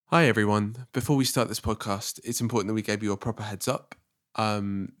Hi everyone. Before we start this podcast, it's important that we gave you a proper heads up.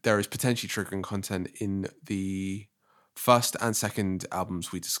 There is potentially triggering content in the first and second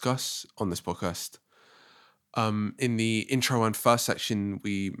albums we discuss on this podcast. In the intro and first section,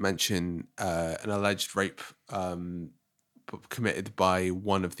 we mention an alleged rape committed by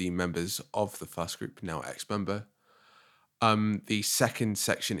one of the members of the first group, now ex-member. The second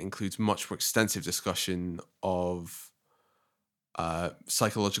section includes much more extensive discussion of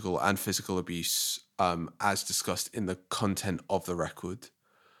psychological and physical abuse as discussed in the content of the record.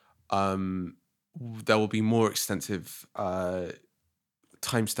 There will be more extensive timestamps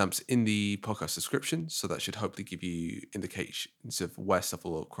in the podcast description, so that should hopefully give you indications of where stuff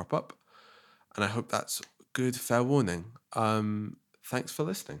will crop up. And I hope that's good fair warning. Thanks for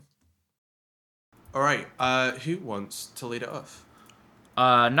listening. All right, who wants to lead it off?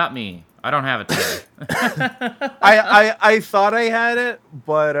 Not me. I don't have it today. I thought I had it,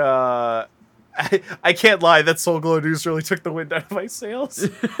 but I can't lie. That Soul Glow news really took the wind out of my sails.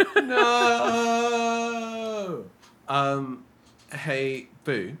 No. Hey,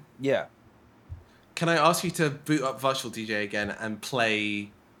 Boo. Yeah. Can I ask you to boot up Virtual DJ again and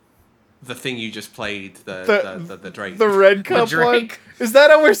play the thing you just played, the Drake, the Red Cup one? Is that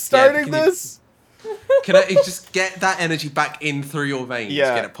how we're starting this? Can I just get that energy back in through your veins?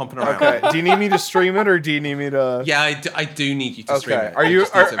 Yeah. Get it pumping around. Okay. Do you need me to stream it, or do you need me to? Yeah, I do need you to stream it. Are you?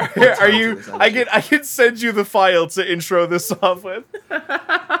 I can send you the file to intro this off with. You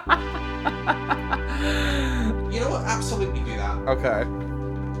know what? Absolutely do that. Okay.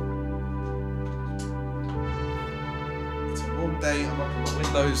 It's a warm day. I'm up in my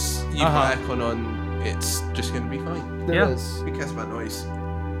windows. You've got aircon on. It's just going to be fine. It is. Who cares about noise?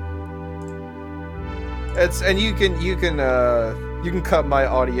 You can cut my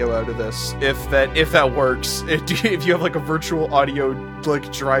audio out of this if that works. If you have like a virtual audio like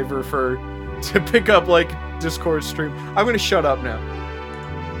driver to pick up like Discord stream. I'm gonna shut up now.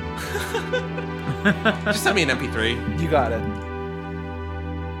 Just send me an MP3. You got it.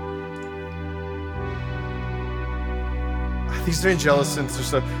 These Vangelisons are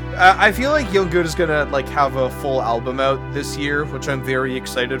so. I feel like Young Good is gonna like have a full album out this year, which I'm very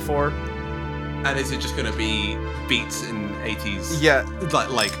excited for. And is it just going to be beats in 80s? Yeah.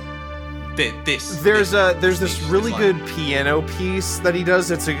 Like this. There's this really good piano piece that he does.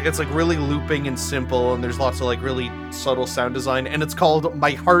 It's like really looping and simple, and there's lots of like really subtle sound design, and it's called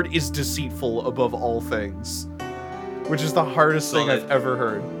 "My Heart Is Deceitful Above All Things," which is the hardest thing I've ever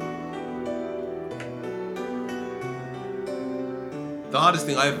heard. The hardest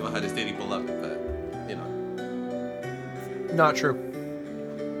thing I've ever heard is Daily Beloved, but you know. Not true.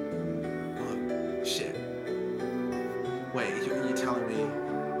 Shit. Wait, you're telling me...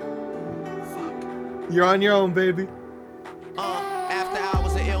 Fuck. You're on your own, baby. After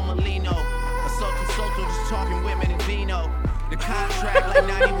hours of Il Molino, a consultant just talking women and vino. The contract like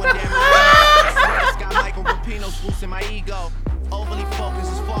 91 damn got Michael Rapino's boosting my ego. Overly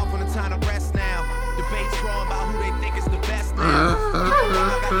focused is far from the time to rest now. Debates growing about who they think is the best now. I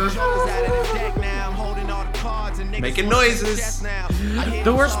got the jokers out of the deck now. I'm holding all the cards and niggas making noises.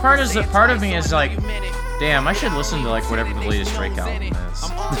 The worst part is that part of me is like, damn, I should listen to like whatever the latest Drake album is.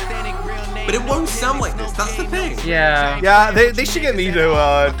 But it won't sound like this. That's the thing. Yeah. Yeah, they should get me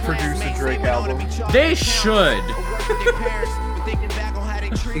to produce a Drake album. They should.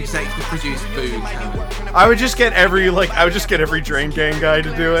 Executive produce Boo. I would just get every Drain Gang guy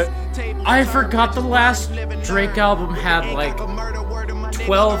to do it. I forgot the last Drake album had like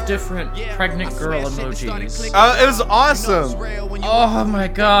 12 different pregnant girl emojis. It was awesome. Oh my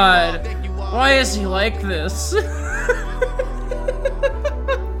god. Why is he like this? I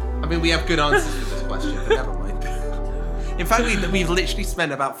mean, we have good answers to this question, but never mind. In fact, we've literally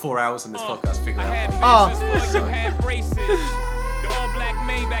spent about 4 hours on this podcast figuring out.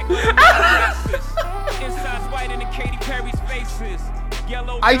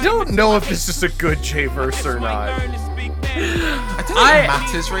 I don't know if this is a good J-verse or not. I don't think it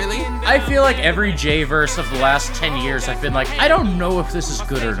matters, really. I feel like every J-verse of the last 10 years I've been like, I don't know if this is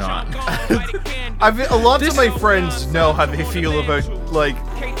good or not. A lot of my friends know how they feel about, like,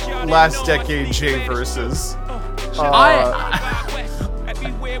 last decade J-verses.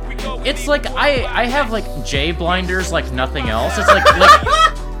 It's like, I have, like, J-blinders like nothing else. It's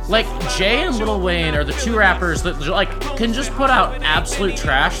like Jay and Lil Wayne are the two rappers that like can just put out absolute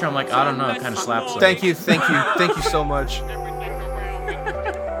trash, and I'm like, I don't know, it kind of slaps them. Thank you so much.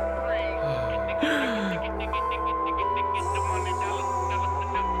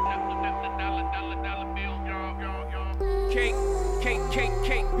 Cake.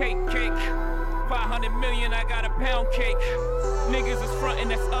 500 million, I got a pound cake.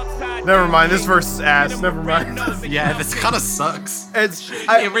 Never mind, this verse is ass. Never mind. Yeah, this kind of sucks.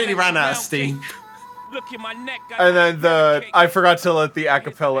 It really ran out of steam. And then I forgot to let the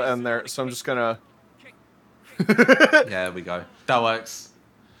acapella end there, so I'm just gonna. Yeah, there we go. That works.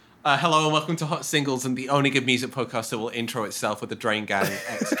 Hello and welcome to Hot Singles, and the only good music podcast that will intro itself with the Drain Gang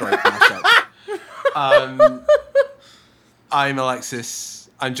X Drake mashup. I'm Alexis.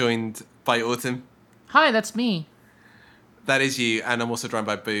 I'm joined by Autumn. Hi, that's me. That is you, and I'm also joined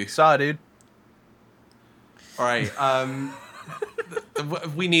by Boo. Saw, dude. All right.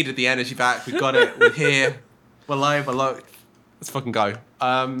 We needed the energy back. We got it. We're here. We're live. We're locked. Let's fucking go.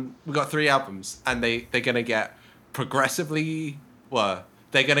 We got 3 albums, and they're gonna get progressively. Well,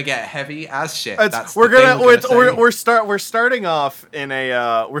 they're gonna get heavy as shit. We're starting off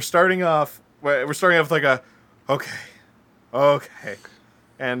with like a okay.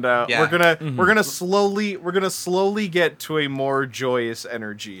 And we're gonna slowly get to a more joyous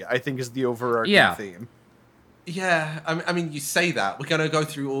energy, I think, is the overarching theme. Yeah, I mean, you say that. We're going to go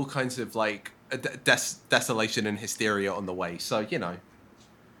through all kinds of, like, desolation and hysteria on the way. So, you know,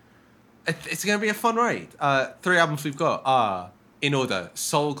 it's going to be a fun ride. 3 albums we've got are, in order,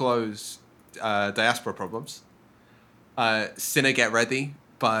 Soul Glow's Diaspora Problems, Sinner Get Ready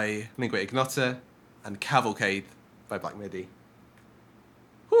by Lingua Ignota, and Cavalcade by Black Midi.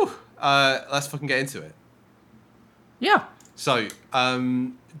 Whew. Let's fucking get into it. Yeah. So,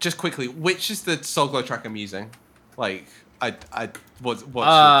 just quickly, which is the Soul Glow track I'm using? Like, what's your pick?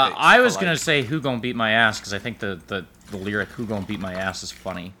 I was gonna say "Who Gon' Beat My Ass" because I think the lyric "Who Gon' Beat My Ass" is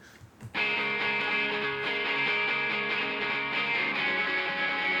funny.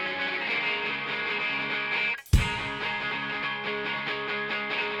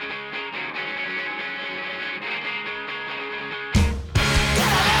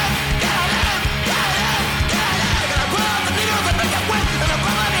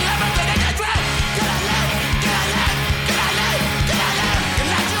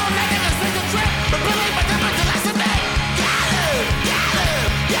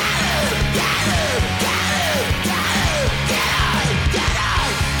 Yeah.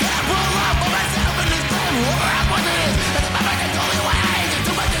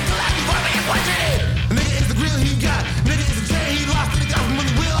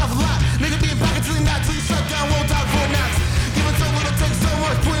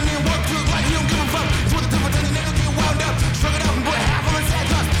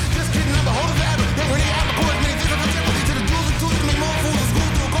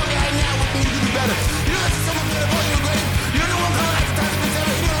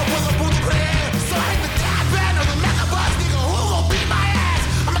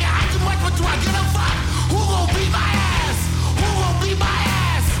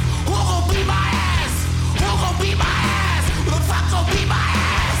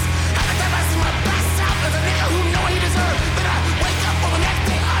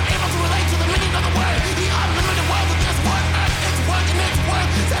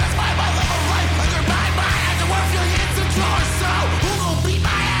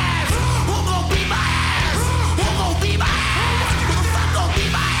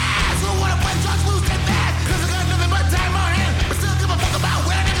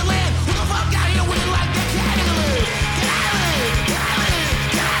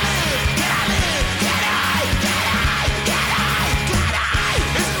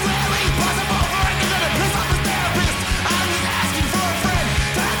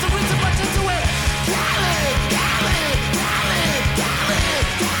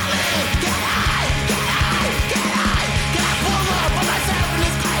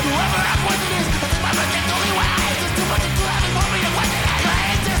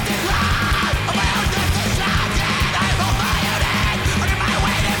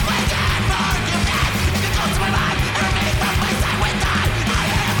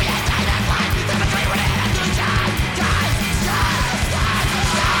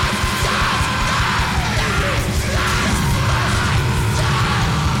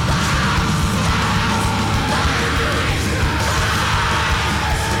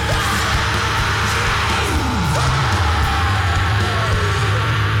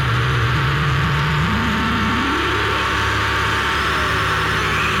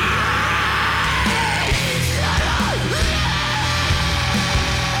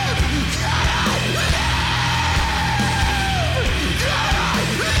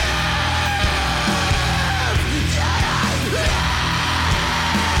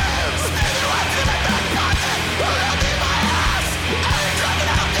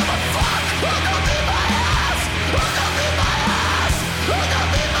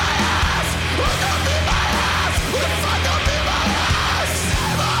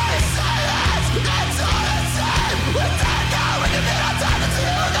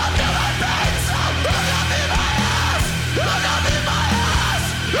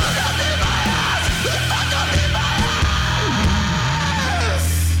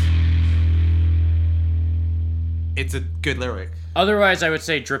 it's a good lyric. Otherwise, I would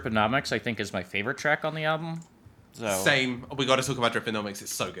say Driponomics, I think, is my favorite track on the album. So. Same. We got to talk about Driponomics.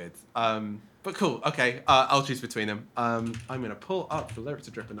 It's so good. But cool. Okay, I'll choose between them. I'm gonna pull up the lyrics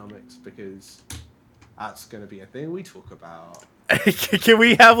of Driponomics because that's gonna be a thing we talk about. Can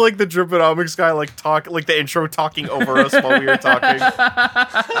we have like the Driponomics guy like talk like the intro talking over us while we were talking?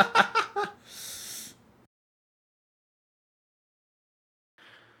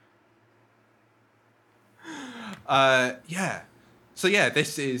 Yeah. So yeah,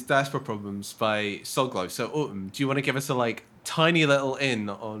 this is Diaspora Problems by Soulglow. So Autumn, do you want to give us a like tiny little in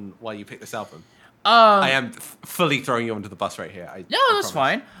on why you picked this album? I am fully throwing you under the bus right here. No, that's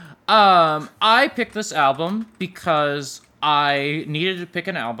fine. I picked this album because I needed to pick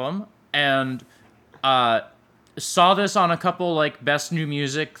an album and saw this on a couple like best new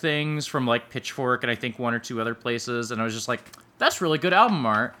music things from like Pitchfork and I think one or two other places, and I was just like, that's really good album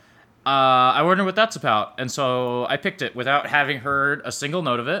art. I wonder what that's about, and so I picked it without having heard a single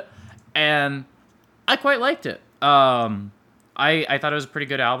note of it, and I quite liked it. I thought it was a pretty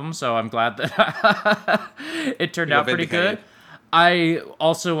good album, so I'm glad that it turned out pretty good. I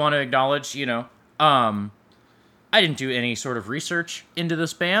also want to acknowledge, I didn't do any sort of research into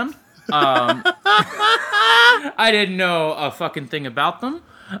this band. I didn't know a fucking thing about them.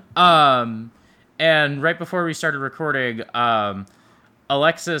 And right before we started recording,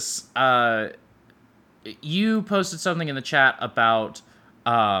 Alexis, you posted something in the chat about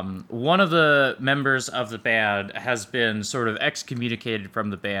one of the members of the band has been sort of excommunicated from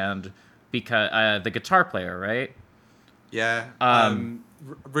the band because the guitar player, right? Yeah.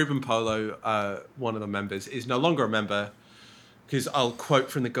 Ruben Polo, one of the members, is no longer a member because I'll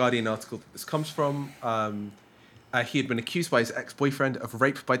quote from the Guardian article that this comes from. He had been accused by his ex-boyfriend of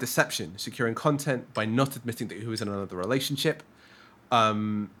rape by deception, securing content by not admitting that he was in another relationship.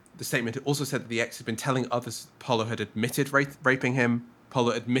 The statement also said that the ex had been telling others Polo had admitted raping him.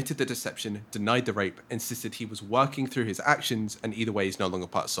 Polo admitted the deception, denied the rape, insisted he was working through his actions, and either way, he's no longer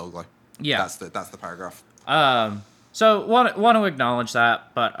part of Soulglow. Yeah, that's the paragraph. So want to acknowledge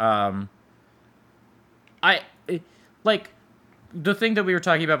that, but the thing that we were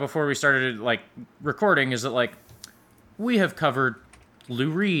talking about before we started like recording is that like we have covered Lou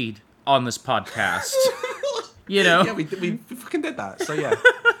Reed on this podcast. Yeah, we fucking did that. So yeah.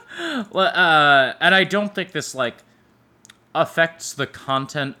 And I don't think this like affects the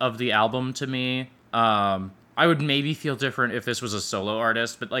content of the album to me. I would maybe feel different if this was a solo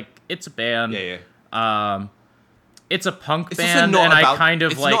artist, but like it's a band. Yeah. It's a punk band, and I kind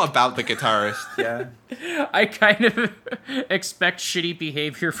of it's like... It's not about the guitarist, yeah. I kind of expect shitty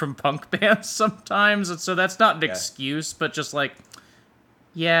behavior from punk bands sometimes, and so that's not an excuse, but just like,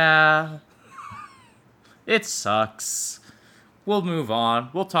 yeah, it sucks. We'll move on.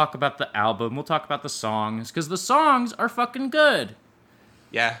 We'll talk about the album. We'll talk about the songs, because the songs are fucking good.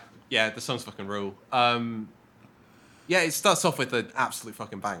 Yeah, the songs fucking rule. Yeah, it starts off with an absolute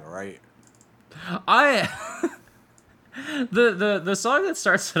fucking banger, right? The song that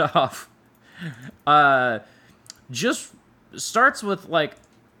starts it off just starts with like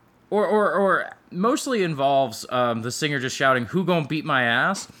or mostly involves the singer just shouting, "Who gonna beat my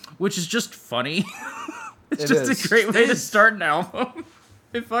ass?" which is just funny. It's just a great way to start an album.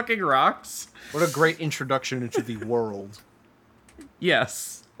 It fucking rocks. What a great introduction into the world.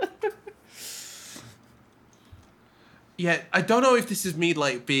 Yes. Yeah, I don't know if this is me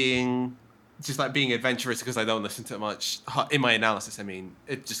like being adventurous because I don't listen to much in my analysis. I mean,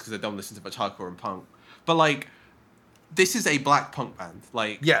 it's just because I don't listen to much hardcore and punk. But like, this is a black punk band.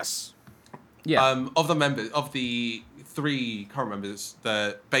 Like, yes, yeah. Of the three current members,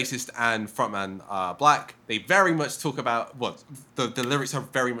 the bassist and frontman are black. They very much talk about the lyrics are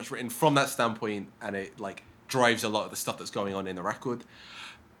very much written from that standpoint, and it like drives a lot of the stuff that's going on in the record.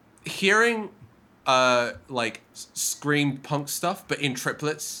 Hearing like scream punk stuff, but in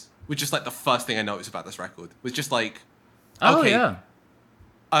triplets. Was just like the first thing I noticed about this record. Was just like, okay, yeah.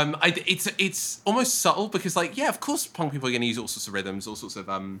 It's almost subtle because like, yeah, of course, punk people are gonna use all sorts of rhythms, all sorts of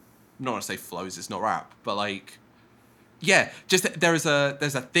I don't want to say flows. It's not rap, but like, yeah, just there's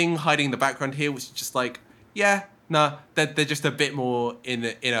a thing hiding in the background here, which is just like, yeah, nah, they're just a bit more in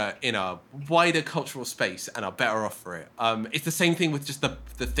a wider cultural space and are better off for it. It's the same thing with just the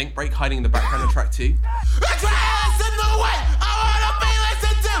think break hiding in the background of track 2.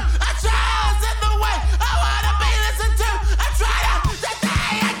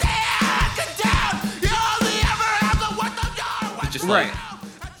 Just like,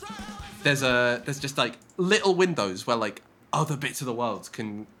 there's just like little windows where like other bits of the world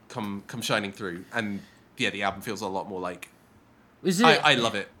can come shining through, and yeah, the album feels a lot more like. I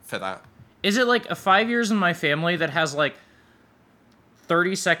love it for that. Is it like a 5 Years in My Family that has like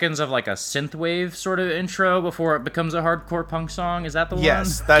 30 seconds of like a synthwave sort of intro before it becomes a hardcore punk song? Is that the one?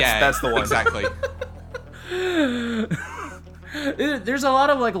 Yes, that's the one. Exactly. There's a lot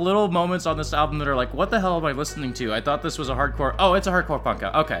of like little moments on this album that are like, what the hell am I listening to? I thought this was a hardcore. Oh, it's a hardcore punk.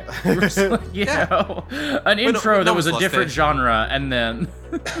 Okay. You know, an intro that was a different genre, and then.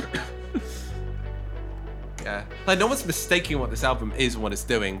 Yeah, like no one's mistaking what this album is and what it's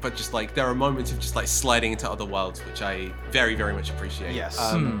doing, but just like there are moments of just like sliding into other worlds, which I very, very much appreciate. Yes.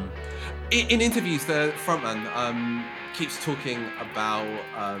 In interviews, the frontman keeps talking about.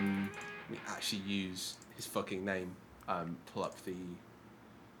 Let me actually use his fucking name. Pull up the.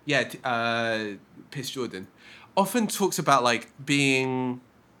 Piss Jordan. Often talks about like being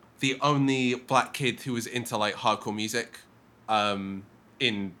the only black kid who was into like hardcore music, in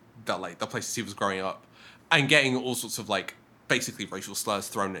the places he was growing up. And getting all sorts of like basically racial slurs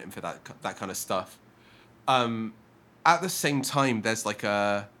thrown at him for that kind of stuff. At the same time, there's like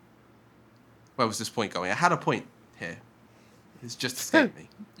a where was this point going? I had a point here. It's just escaped me.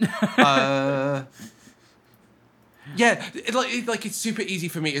 It's super easy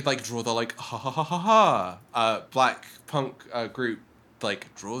for me to like draw the like ha ha ha ha ha black punk group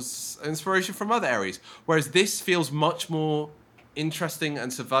like draws inspiration from other areas, whereas this feels much more interesting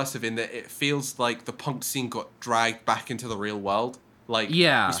and subversive in that it feels like the punk scene got dragged back into the real world. Like, we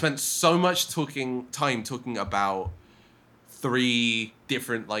spent so much time talking about 3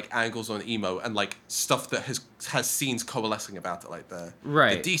 different like angles on emo and like stuff that has scenes coalescing about it, like the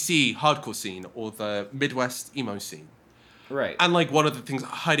DC hardcore scene or the Midwest emo scene. Right. And like one of the things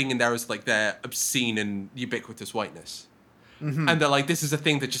hiding in there is like their obscene and ubiquitous whiteness. Mm-hmm. And they're like, this is a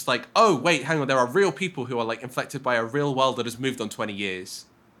thing that just like, oh, wait, hang on. There are real people who are like inflected by a real world that has moved on 20 years.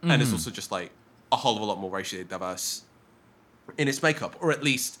 Mm-hmm. And it's also just like a whole of a lot more racially diverse in its makeup. Or at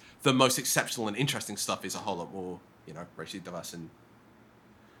least the most exceptional and interesting stuff is a whole lot more, you know, racially diverse and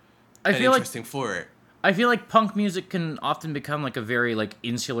interesting for it. I feel like punk music can often become like a very like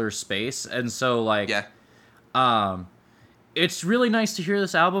insular space. And so like, it's really nice to hear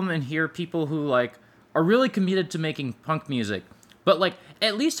this album and hear people who like, are really committed to making punk music, but like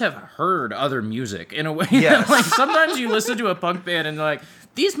at least have heard other music in a way. Yes. That, like sometimes you listen to a punk band and like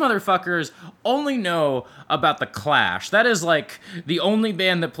these motherfuckers only know about the Clash. That is like the only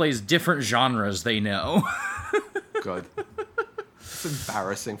band that plays different genres they know. God, it's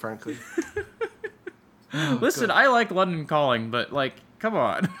embarrassing, frankly. Listen, I like London Calling, but like, come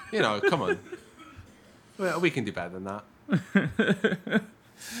on. You know, come on. Well, we can do better than that.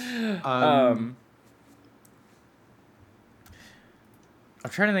 I'm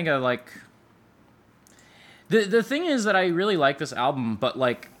trying to think of like the thing is that I really like this album, but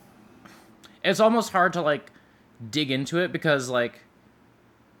like it's almost hard to like dig into it because like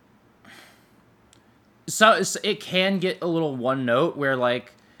so it can get a little one note where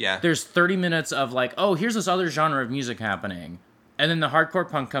like there's 30 minutes of like, oh, here's this other genre of music happening, and then the hardcore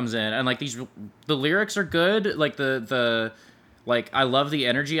punk comes in and like the lyrics are good, like the like I love the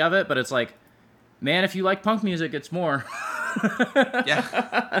energy of it, but it's like, man, if you like punk music, it's more. So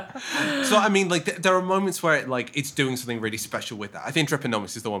I mean, like there are moments where it's doing something really special with that. I think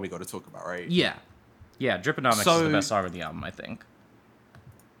Driponomics is the one we got to talk about, right? Yeah, Driponomics is the best song of the album, I think.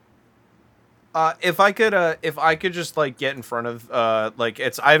 If I could just like get in front of I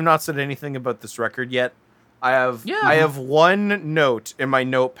have not said anything about this record yet. I have one note in my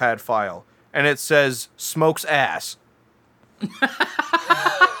notepad file, and it says "smokes ass."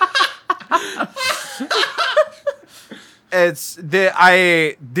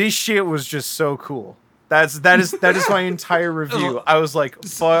 This shit was just so cool. That is my entire review. I was like,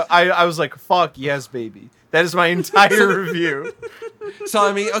 fuck yes, baby. That is my entire review. So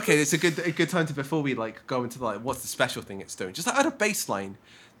I mean, okay, it's a good time to, before we like go into like what's the special thing it's doing. Just like at a baseline,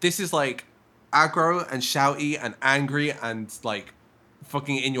 this is like aggro and shouty and angry and like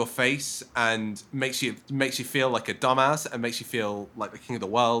fucking in your face and makes you feel like a dumbass and makes you feel like the king of the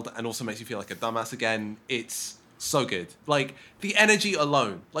world and also makes you feel like a dumbass again. It's so good. Like the energy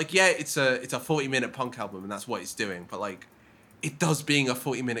alone. Like it's a 40-minute punk album and that's what it's doing, but like it does being a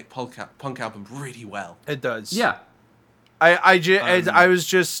 40-minute punk album really well. It does. Yeah. I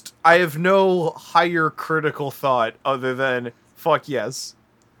have no higher critical thought other than fuck yes.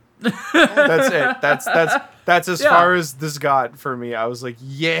 That's it. That's as far as this got for me. I was like,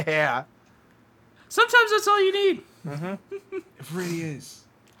 yeah. Sometimes that's all you need. Mm-hmm. It really is.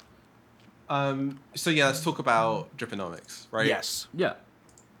 So let's talk about Driponomics, right? Yes. Yeah.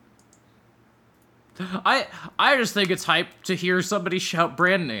 I just think it's hype to hear somebody shout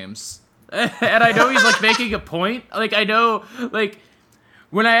brand names. And I know he's like making a point. Like I know like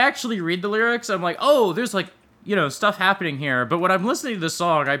when I actually read the lyrics, I'm like, oh, there's like, stuff happening here. But when I'm listening to the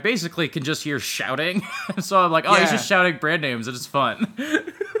song, I basically can just hear shouting. So I'm like, oh, he's just shouting brand names, and it's fun.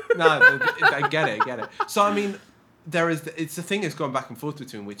 No, I get it. So, I mean, it's the thing is going back and forth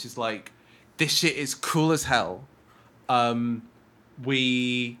between, which is like, this shit is cool as hell.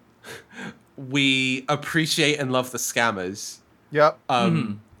 We appreciate and love the scammers. Yep.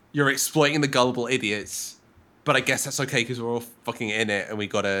 You're exploiting the gullible idiots, but I guess that's okay because we're all fucking in it and we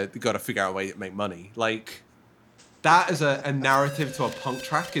gotta figure out a way to make money. Like, that as a narrative to a punk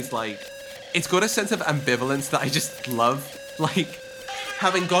track is like, it's got a sense of ambivalence that I just love. Like,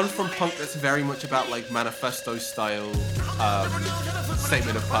 having gone from punk that's very much about like manifesto style,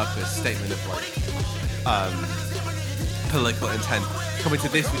 statement of purpose, statement of like, political intent, coming to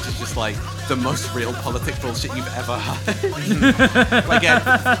this, which is just like the most real politic bullshit you've ever heard. Like,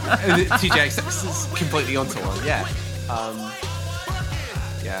 TJX is completely onto one. Yeah.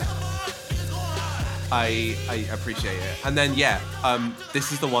 I appreciate it. And then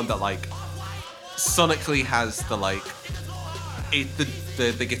this is the one that like sonically has the like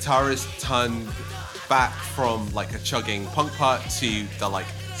the guitar is turned back from like a chugging punk part to the like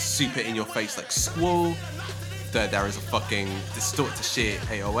super in your face like squall. There is a fucking distort to shit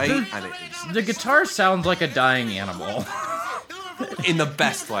 808, and it is. The guitar sounds like a dying animal. In the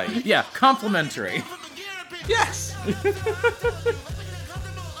best way. Yeah, complimentary. Yes.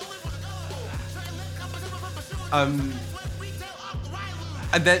 And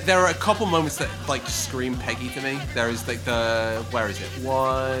there are a couple moments that like scream Peggy to me. There is like where is it?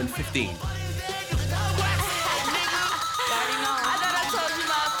 1:15.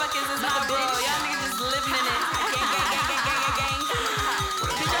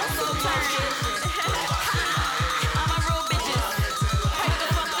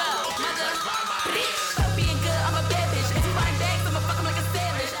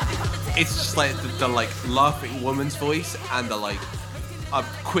 It's just like the like laughing woman's voice and the like a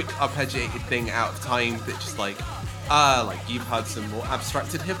quick arpeggiated thing out of time that just like you've had some more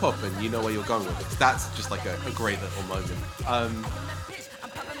abstracted hip hop and you know where you're going with it. That's just like a great little moment.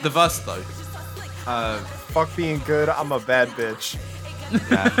 The verse though, fuck being good, I'm a bad bitch.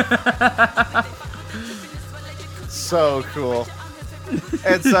 Yeah. So cool.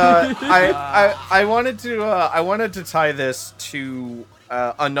 It's I wanted to tie this to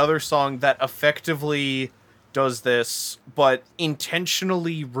another song that effectively does this, but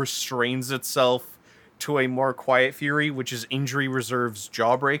intentionally restrains itself to a more quiet fury, which is Injury Reserve's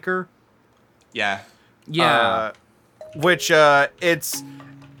Jawbreaker. Yeah. Which it's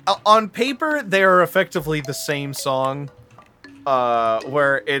on paper they are effectively the same song.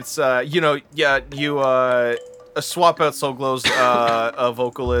 Where it's swap out Soul Glow's a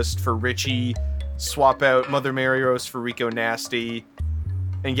vocalist for Richie, swap out Mother Mary Rose for Rico Nasty,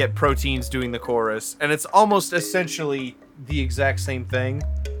 and get Proteins doing the chorus, and it's almost essentially the exact same thing.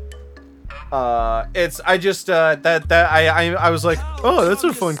 I was like, oh, that's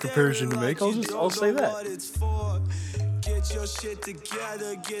a fun comparison to make. I'll say that. Get your shit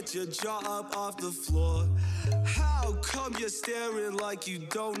together, get your jaw up off the floor. How come you're staring like you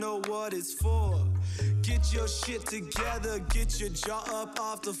don't know what it's for? Get your shit together, get your jaw up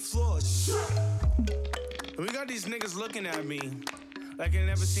off the floor. We got these niggas looking at me like I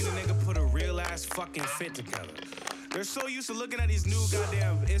never seen a nigga put a real ass fucking fit together. They're so used to looking at these new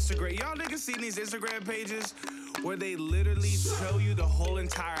goddamn Instagram. Y'all niggas seen these Instagram pages where they literally show you the whole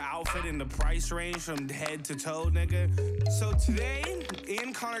entire outfit and the price range from head to toe, nigga? So today,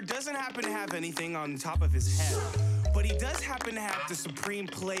 Ian Connor doesn't happen to have anything on top of his head, but he does happen to have the Supreme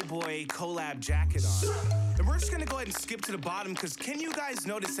Playboy collab jacket on. And we're just gonna go ahead and skip to the bottom, because can you guys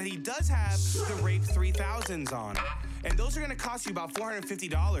notice that he does have the Rape 3000s on? And those are gonna cost you about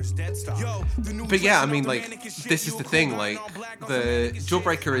 $450 dead stock. But yeah, I mean, like, this is the thing, like, the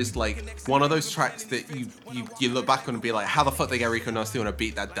Jawbreaker is like one of those tracks that you look back on and be like, how the fuck they get Rico Nasty on a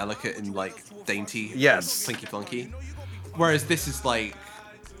beat that delicate and like dainty, yes, and plinky plunky. Whereas this is like,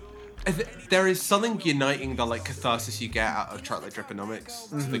 there is something uniting the like catharsis you get out of a track like Driponomics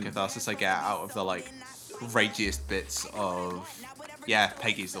to the catharsis I get out of the like ragiest bits of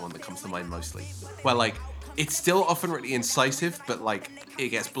Peggy's the one that comes to mind mostly, where like it's still often really incisive, but like it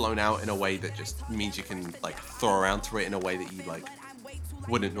gets blown out in a way that just means you can like throw around to it in a way that you like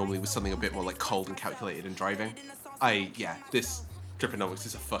wouldn't normally with something a bit more like cold and calculated and driving. This Driponomics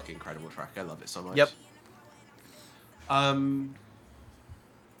is a fucking incredible track. I love it so much. Yep.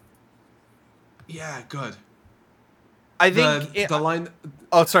 Yeah, good. I think the line.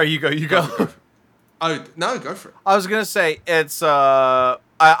 Oh, sorry, you go. Oh no, go for it. I was gonna say it's I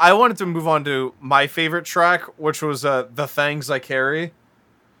wanted to move on to my favorite track, which was The Things I Carry.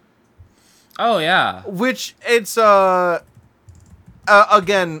 Oh yeah. Which it's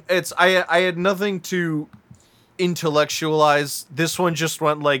again, it's I had nothing to intellectualize. This one just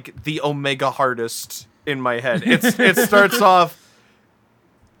went like the omega hardest in my head. It starts off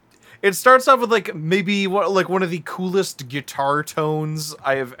with like maybe one of the coolest guitar tones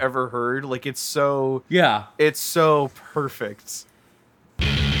I have ever heard. Like it's so perfect.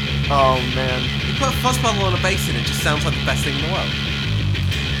 Oh man. You put a fuzz pedal on a bass in it just sounds like the best thing in the world.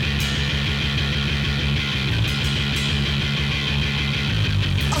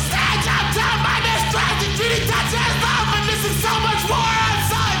 Stage up down my mistrust and Judy touches love and this is so much more on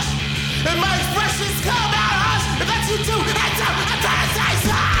such. And my expressions come out hush. If that's you too, hands up, I'm trying to say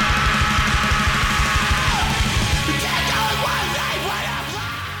so. You can't go in one day, what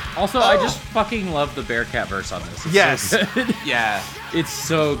up? Also, I just fucking love the Bearcat verse on this. It's Yes. so good. Yeah. It's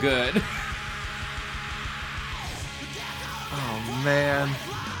so good. Oh man.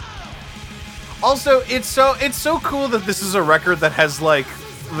 Also, it's so cool that this is a record that has like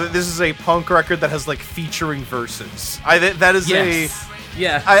this is a punk record that has like featuring verses. That is Yes.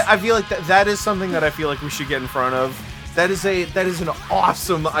 Yes. I feel like that is something that I feel like we should get in front of. That is an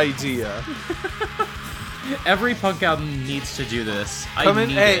awesome idea. Every punk album needs to do this. Come in,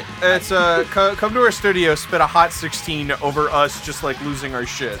 hey, it. it's come to our studio, spit a hot 16 over us just like losing our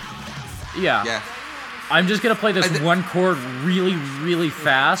shit. Yeah. Yeah. I'm just gonna play this one chord really, really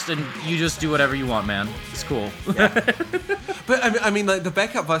fast, and you just do whatever you want, man. It's cool. But I mean, like the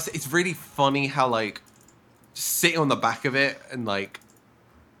backup verse, it's really funny how like just sitting on the back of it and like,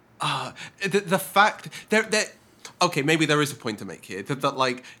 the fact that okay, maybe there is a point to make here that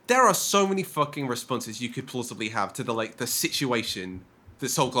like there are so many fucking responses you could plausibly have to the situation that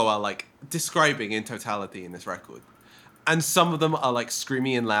Soulglow are like describing in totality in this record, and some of them are like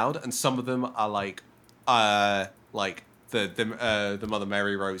screamy and loud, and some of them are like the Mother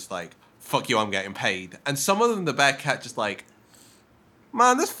Mary Rose like fuck you, I'm getting paid, and some of them the Bearcat just like,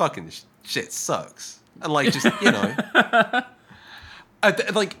 man, this fucking shit sucks, and like just you know.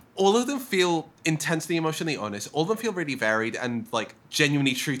 Like all of them feel intensely emotionally honest. All of them feel really varied and like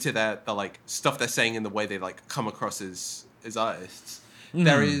genuinely true to the like stuff they're saying and the way they like come across as artists.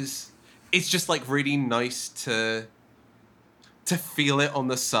 It's just like really nice to feel it on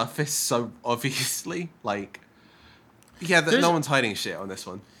the surface so obviously. Like, yeah, no one's hiding shit on this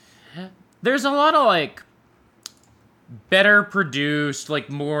one. There's a lot of like better produced, like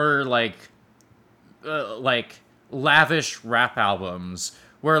more like lavish rap albums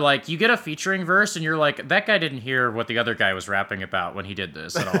where like you get a featuring verse and you're like, that guy didn't hear what the other guy was rapping about when he did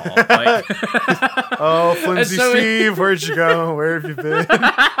this at all. Like, oh, Flimsy Steve, where'd you go? Where have you been?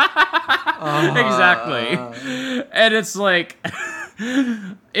 Exactly. And it's like,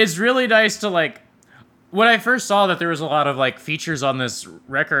 it's really nice to like, when I first saw that there was a lot of like features on this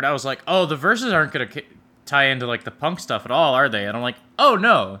record, I was like, oh, the verses aren't going to tie into like the punk stuff at all, are they? And I'm like, oh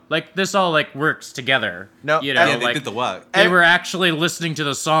no, like this all like works together. No, you know, yeah, like, they did the work. They were actually listening to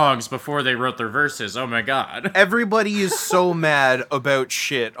the songs before they wrote their verses. Oh my god. Everybody is so mad about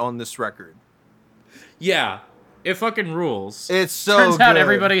shit on this record. Yeah, it fucking rules. It's so Turns out good.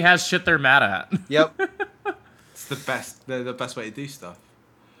 everybody has shit they're mad at. Yep. It's the best. The best way to do stuff.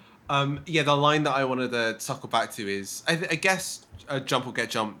 Yeah, the line that I wanted to circle back to is, I guess, "Jump or Get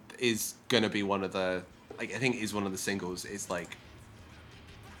Jumped" is gonna be one of the. Like, I think it is one of the singles. It's like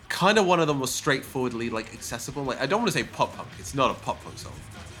kind of one of the most straightforwardly like accessible. Like, I don't want to say pop punk. It's not a pop punk song,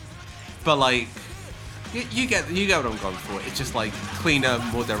 but like you get what I'm going for. It's just like cleaner,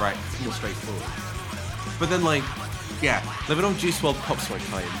 more direct, more straightforward. But then like, yeah, living on Juice WRLD Pop Smoke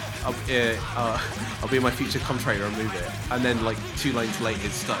time. I'll be in my future come trailer and move it, and then like 2 lines later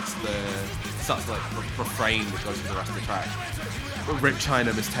it starts like refrain that goes with the rest of the track. Rip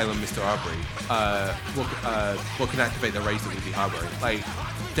China, Miss Taylor, Mr. Arbery. What can activate the rays that would be harboring? Like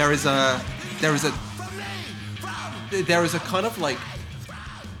there is a kind of like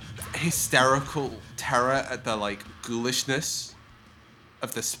hysterical terror at the like ghoulishness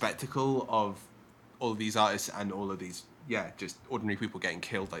of the spectacle of all of these artists and all of these just ordinary people getting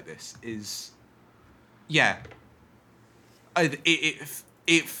killed like this is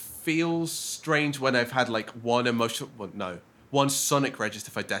it feels strange when I've had like one sonic register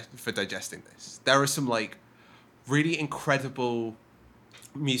for digesting this. There are some like really incredible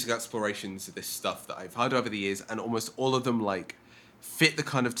music explorations of this stuff that I've heard over the years, and almost all of them like fit the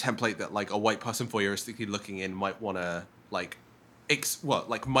kind of template that like a white person voyeuristically looking in might want to like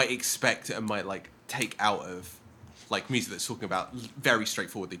might expect and might like take out of like music that's talking about very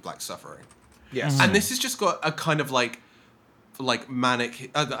straightforwardly black suffering. Yes. And this has just got a kind of like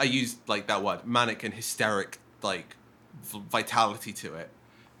manic, I used like that word, manic and hysteric like vitality to it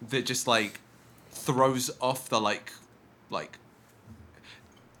that just like throws off the like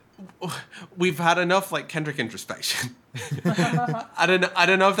we've had enough like Kendrick introspection. I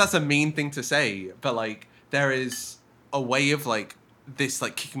don't know if that's a mean thing to say, but like there is a way of like this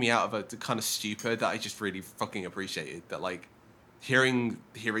like kicking me out of a kind of stupor that I just really fucking appreciated. That like hearing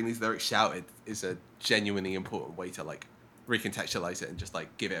these lyrics shouted is a genuinely important way to like recontextualize it and just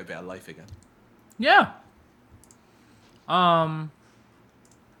like give it a bit of life again. Yeah.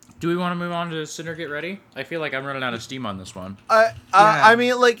 Do we want to move on to Sinner Get Ready? I feel like I'm running out of steam on this one. I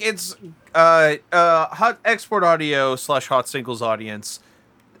mean, like, it's hot export audio / hot singles audience.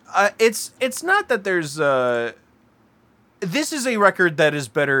 It's not that there's this is a record that is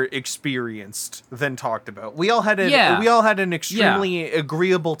better experienced than talked about. We all had an extremely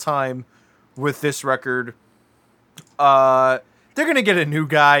agreeable time with this record. They're gonna get a new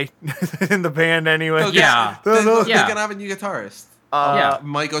guy in the band anyway. Yeah. They're gonna have a new guitarist. Yeah.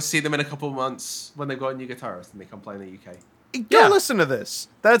 Might go see them in a couple of months when they've got a new guitarist and they come play in the UK. Go listen to this.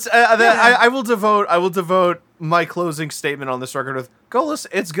 That's I will devote my closing statement on this record with go listen.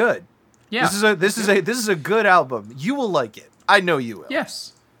 It's good. Yeah. This is a good album. You will like it. I know you will.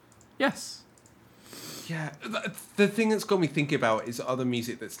 Yes. Yeah, the thing that's got me thinking about is other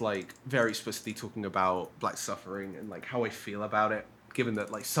music that's like very explicitly talking about black suffering and like how I feel about it. Given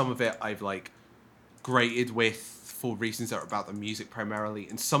that like some of it I've like grated with for reasons that are about the music primarily,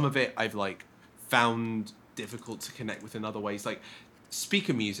 and some of it I've like found difficult to connect with in other ways. Like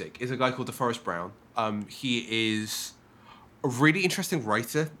Speaker Music is a guy called DeForest Brown. He is a really interesting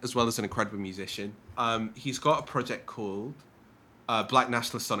writer as well as an incredible musician. He's got a project called Black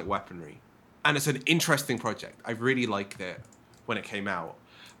Nationalist Sonic Weaponry, and it's an interesting project. I really liked it when it came out,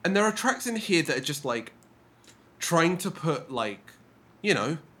 and there are tracks in here that are just like trying to put like, you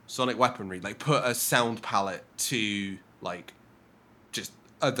know, sonic weaponry, like put a sound palette to like just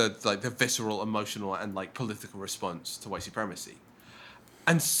the visceral, emotional, and like political response to white supremacy,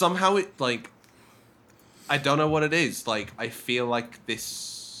 and somehow it like, I don't know what it is. Like I feel like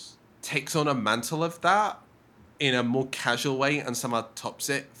this takes on a mantle of that in a more casual way and somehow tops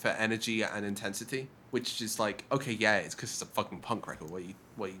it for energy and intensity, which is like, okay, yeah, it's because it's a fucking punk record. What you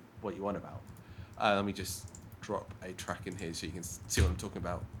want about? Let me just drop a track in here so you can see what I'm talking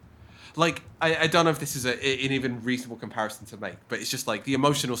about. Like, I don't know if this is an even reasonable comparison to make, but it's just like the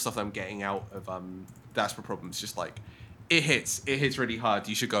emotional stuff I'm getting out of Diaspora Problems. Just like it hits really hard.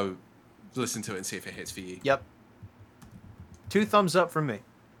 You should go listen to it and see if it hits for you. Yep. 2 thumbs up from me.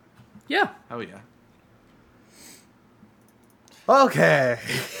 Yeah. Oh yeah. Okay.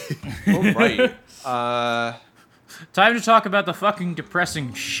 All right. Time to talk about the fucking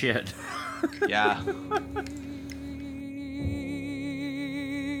depressing shit. Yeah. In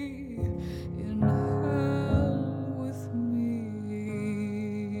hell with me.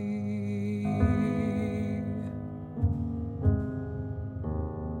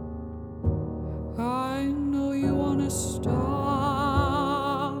 I know you wanna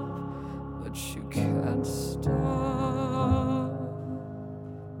stop, but you can't stop.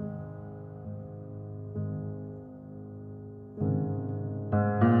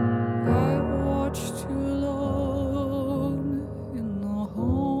 I've watched you, Lord.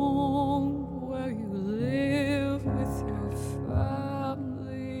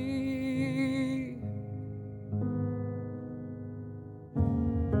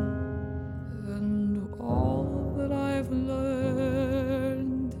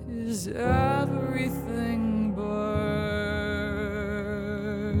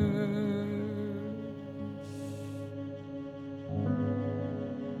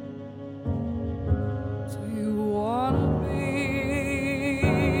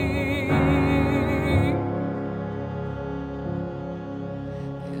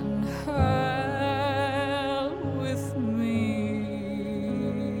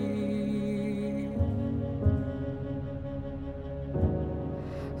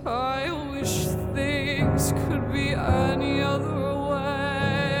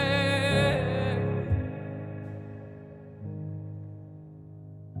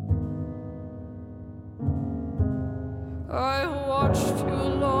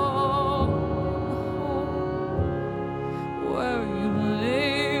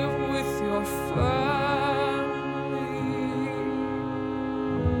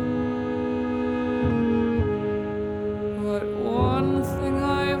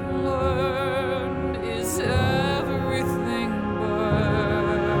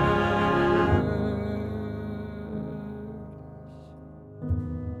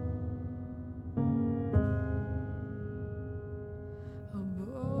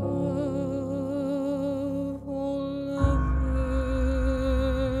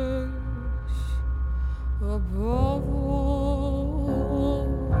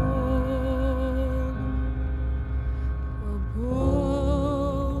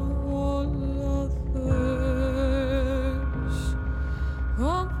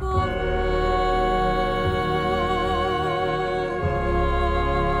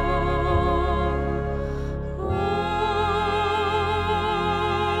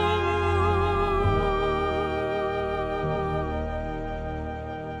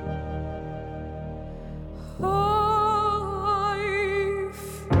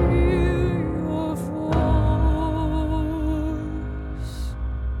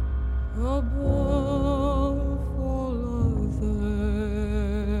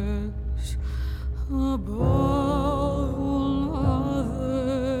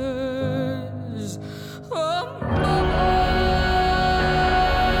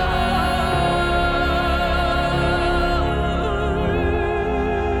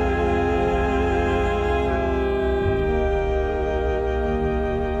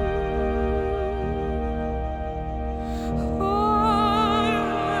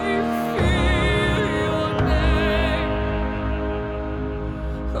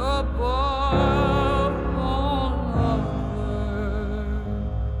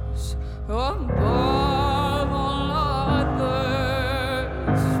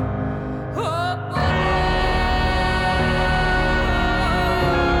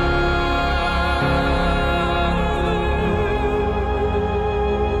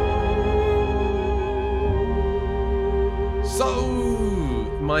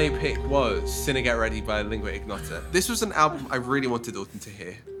 My pick was Sinner Get Ready by Lingua Ignota. This was an album I really wanted Alton to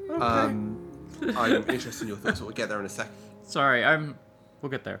hear. Okay. I'm interested in your thoughts, but we'll get there in a second. Sorry, we'll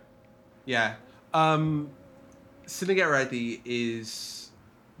get there. Yeah. Sinner Get Ready is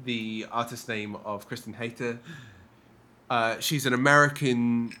the artist name of Kristen Hayter. She's an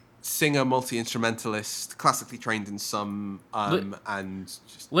American singer, multi-instrumentalist, classically trained in some, and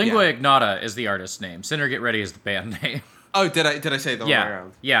just, Lingua yeah. Ignota is the artist's name. Sinner Get Ready is the band name. Oh, did I say the wrong way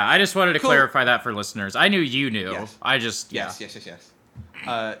around? Yeah, I just wanted to Cool. clarify that for listeners. I knew you knew. Yes. I just, Yes.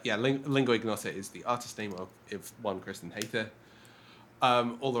 Lingua Ignota is the artist name of one Kristen Hayter.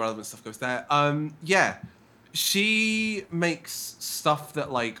 All the relevant stuff goes there. She makes stuff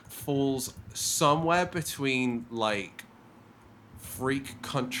that like falls somewhere between like freak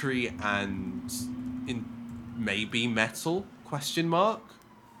country and maybe metal ?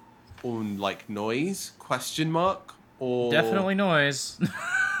 Or like noise ? Or Definitely noise.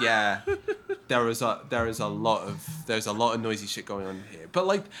 yeah, there's a lot of noisy shit going on here. But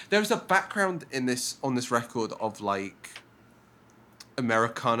like, there's a background on this record of like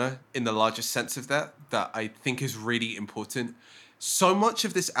Americana in the largest sense of that I think is really important. So much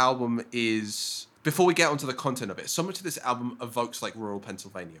of this album is, before we get onto the content of it, so much of this album evokes like rural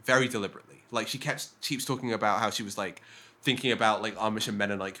Pennsylvania very deliberately. Like she keeps talking about how she was like thinking about like Amish and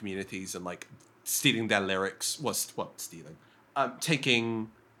Mennonite communities and like stealing their lyrics,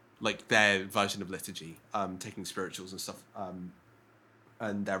 taking like their version of liturgy, taking spirituals and stuff,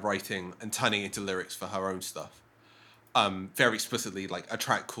 and their writing and turning it into lyrics for her own stuff. Very explicitly, like a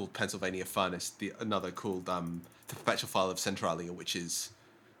track called Pennsylvania Furnace, another called The Perpetual File of Centralia, which is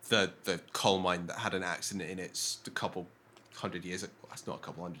the coal mine that had an accident in it a couple hundred years ago. That's not a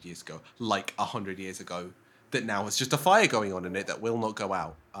couple hundred years ago, like 100 years ago, that now has just a fire going on in it that will not go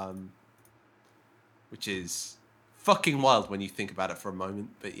out. Which is fucking wild when you think about it for a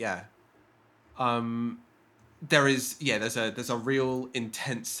moment. But yeah, there's a real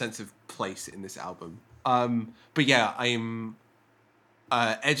intense sense of place in this album. But yeah, I'm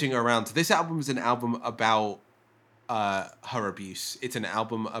edging around. This album is an album about her abuse. It's an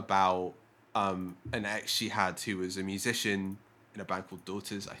album about an ex she had who was a musician in a band called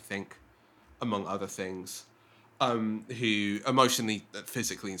Daughters, I think, among other things, who emotionally,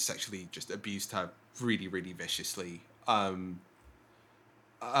 physically, and sexually just abused her really, really viciously.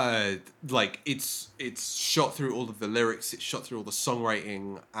 Like it's shot through all of the lyrics, it's shot through all the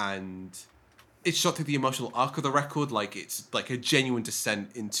songwriting, and it's shot through the emotional arc of the record. Like it's like a genuine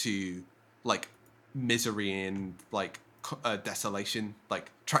descent into like misery and like desolation.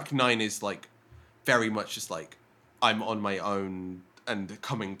 Like track 9 is like very much just like I'm on my own and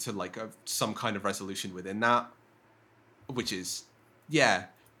coming to like some kind of resolution within that, which is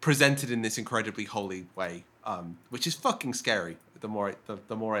presented in this incredibly holy way, which is fucking scary. The more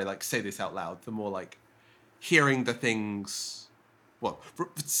I like say this out loud, the more like hearing the things,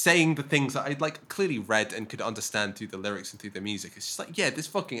 saying the things that I'd like clearly read and could understand through the lyrics and through the music. It's just like, this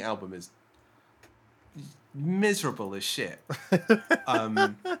fucking album is miserable as shit.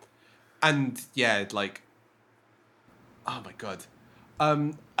 And yeah, like, oh my god,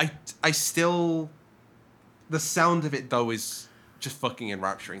 I still, the sound of it though is just fucking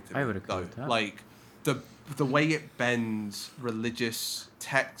enrapturing to me. I would agree with that. Like the way it bends religious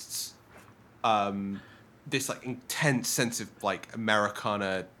texts, this like intense sense of like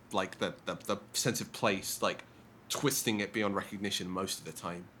Americana, like the sense of place, like twisting it beyond recognition most of the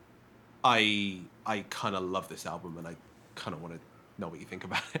time. I kind of love this album, and I kind of want to know what you think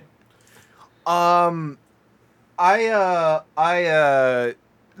about it.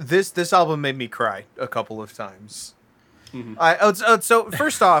 This album made me cry a couple of times. Mm-hmm. So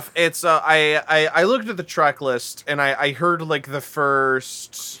first off, it's I looked at the track list and I heard like the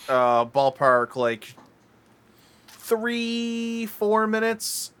first ballpark like 3-4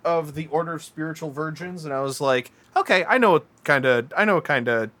 minutes of The Order of Spiritual Virgins, and I was like, okay, I know what kind of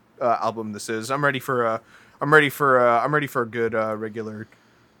album this is. I'm ready for a good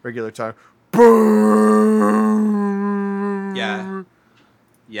regular time. Boom.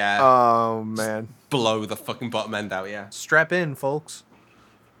 Yeah. Oh man. Blow the fucking bottom end out, yeah. Strap in, folks.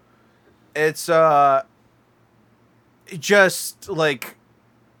 It's just like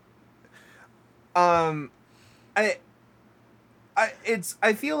I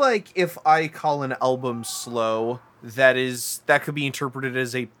I feel like if I call an album slow, that could be interpreted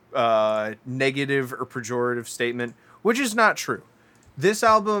as a negative or pejorative statement, which is not true. This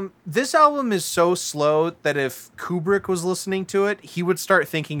album is so slow that if Kubrick was listening to it, he would start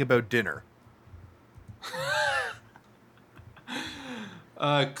thinking about dinner.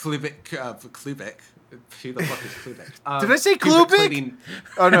 Klubik. Who the fuck is Klubik? Did I say Klubik?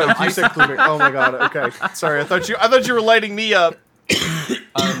 Oh no, you said Klubik. Oh my god. Okay, sorry. I thought you were lighting me up.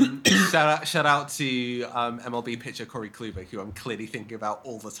 Shout out to MLB pitcher Corey Klubick, who I'm clearly thinking about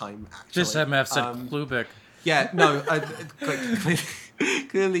all the time. Actually, Just MF said Klubick. Yeah, no.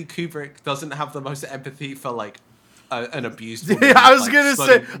 Clearly, Kubrick doesn't have the most empathy for like an abused woman. Yeah, I was gonna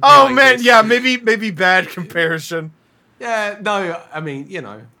say. Oh man, yeah, maybe bad comparison. Yeah, no. I mean, you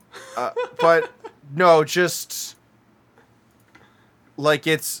know. But no, just like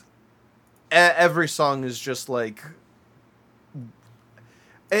it's every song is just like.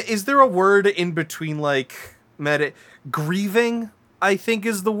 Is there a word in between like grieving? I think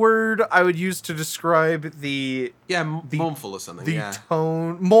is the word I would use to describe the mournful or something. The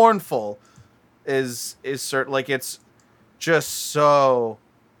tone mournful is certain, like it's just so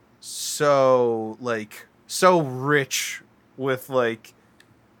like so rich with like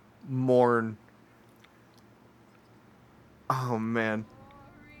mourn. Oh man.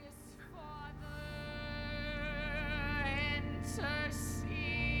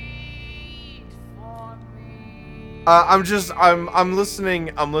 I'm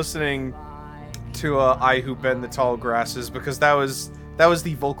listening to I Who Bend the Tall Grasses because that was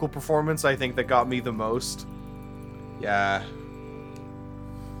the vocal performance I think that got me the most. Yeah.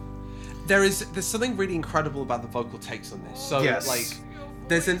 There's something really incredible about the vocal takes on this. So yes. Like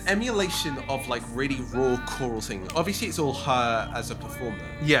there's an emulation of like really raw choral singing. Obviously it's all her as a performer.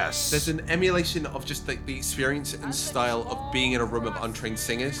 Yes. There's an emulation of just like the experience and style of being in a room of untrained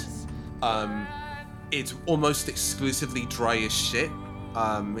singers. It's almost exclusively dry as shit.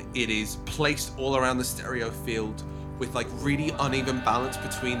 It is placed all around the stereo field with like really uneven balance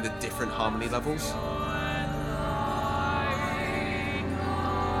between the different harmony levels.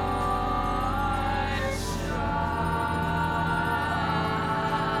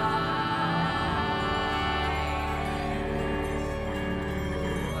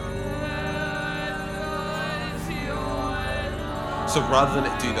 So rather than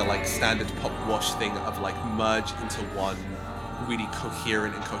it do the like standard pop wash thing of like merge into one really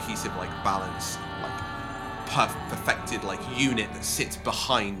coherent and cohesive like balance, like perfected like unit that sits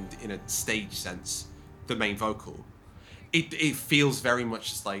behind in a stage sense the main vocal, it feels very much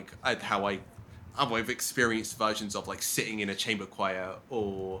just like how I've experienced versions of like sitting in a chamber choir,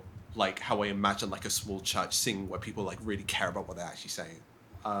 or like how I imagine like a small church singing where people like really care about what they're actually saying.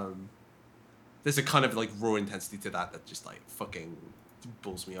 There's a kind of like raw intensity to that just like fucking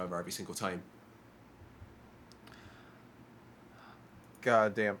bulls me over every single time.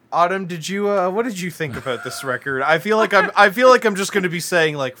 God damn. Autumn, did you what did you think about this record? I feel like I'm just going to be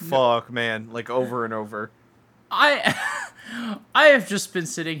saying like fuck man like over and over. I have just been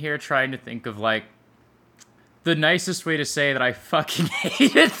sitting here trying to think of like the nicest way to say that I fucking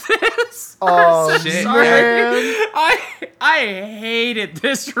hated this. Oh, I'm so shit, sorry. man. I hated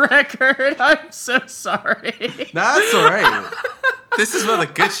this record. I'm so sorry. Nah, that's alright. This is where the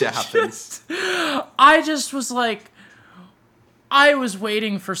good shit happens. I just was like, I was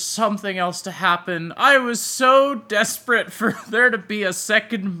waiting for something else to happen. I was so desperate for there to be a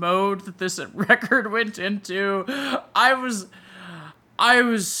second mode that this record went into. I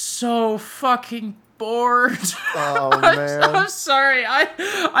was so fucking bored. Oh man. I'm sorry.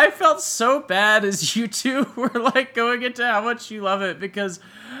 I felt so bad as you two were like going into how much you love it, because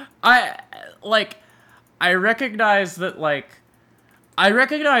I recognize that like I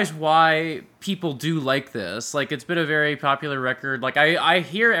recognize why people do like this. Like it's been a very popular record. Like I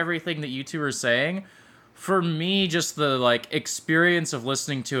hear everything that you two are saying. For me, just the like experience of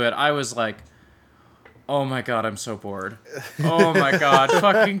listening to it, I was like, oh my god, I'm so bored. Oh my god,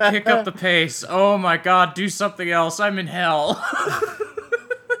 fucking pick up the pace. Oh my god, do something else. I'm in hell.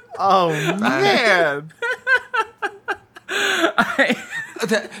 Oh man.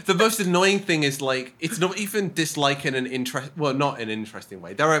 The most annoying thing is like it's not even dislike in an not in an interesting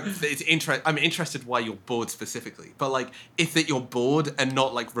way. I'm interested why you're bored specifically, but like if that you're bored and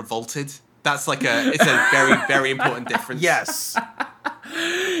not like revolted, that's like it's a very very important difference. Yes.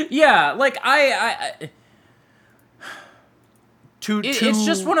 Yeah, like it's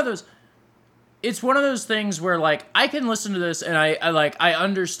just one of those. It's one of those things where like I can listen to this and I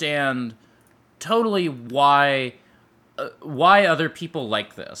understand totally why why other people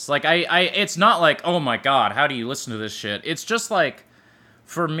like this. Like, it's not like, oh my god, how do you listen to this shit? It's just like,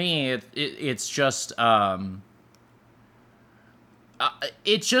 for me, it's just,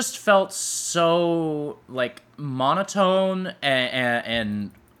 it just felt so, like, monotone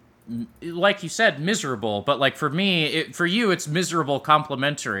and like you said, miserable. But, like, for me, for you, it's miserable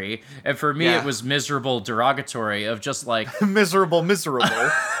complimentary. And for me, it was miserable derogatory of just, like... miserable.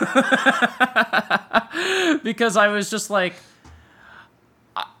 Because I was just, like,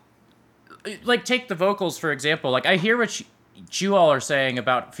 take the vocals, for example. Like, I hear what you all are saying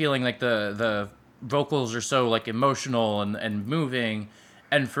about feeling like the vocals are so, like, emotional and moving,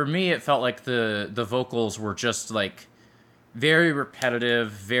 and for me it felt like the vocals were just, like, very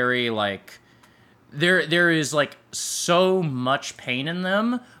repetitive, very, like, there is, like, so much pain in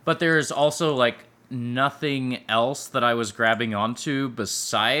them, but there is also, like, nothing else that I was grabbing onto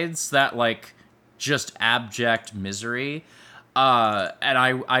besides that, like, just abject misery.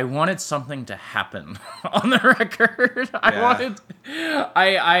 And I wanted something to happen on the record. I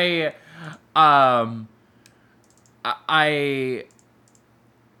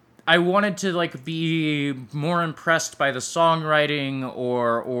wanted to, like, be more impressed by the songwriting,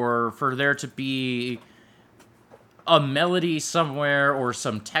 or for there to be a melody somewhere or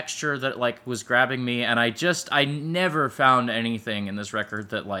some texture that, like, was grabbing me, and I never found anything in this record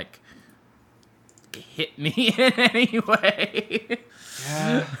that, like, hit me in any way.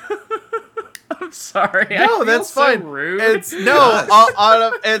 Yeah. I'm sorry. No, that's fine. Rude. It's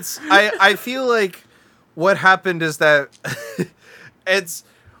I feel like what happened is that it's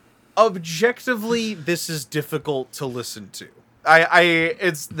objectively, this is difficult to listen to.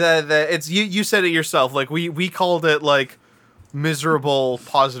 You said it yourself. Like, we called it, like, miserable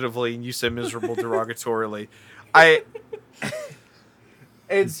positively, and you said miserable derogatorily.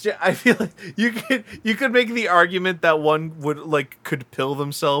 It's just, I feel like you could make the argument that one could pill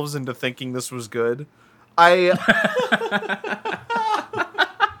themselves into thinking this was good. I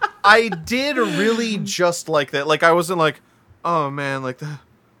did really just like that. Like, I wasn't like, oh man, like,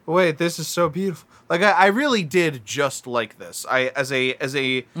 wait, this is so beautiful. Like, I really did just like this. As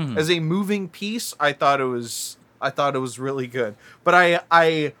a moving piece, I thought it was really good. But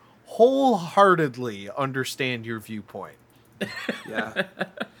I wholeheartedly understand your viewpoint. Yeah.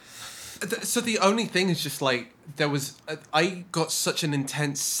 So the only thing is just, like, I got such an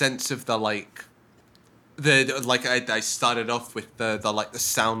intense sense of I started off with the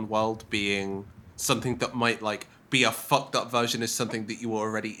sound world being something that might, like, be a fucked up version of something that you were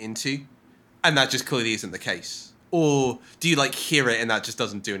already into, and that just clearly isn't the case. Or do you, like, hear it and that just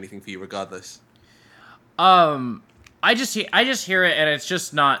doesn't do anything for you regardless? I just hear it, and it's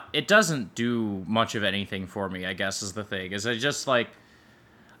just not... It doesn't do much of anything for me, I guess, is the thing. Is I just, like...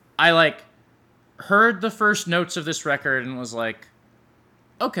 I, like, heard the first notes of this record and was like,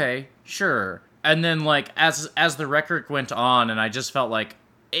 okay, sure. And then, like, as the record went on, and I just felt like...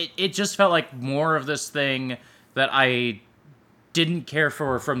 It just felt like more of this thing that I didn't care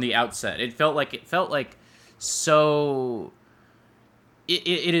for from the outset. It felt like so...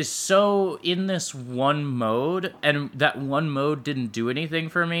 It is so in this one mode, and that one mode didn't do anything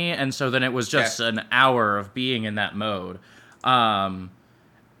for me, and so then it was just an hour of being in that mode. And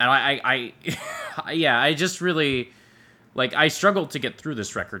I just really, like, I struggled to get through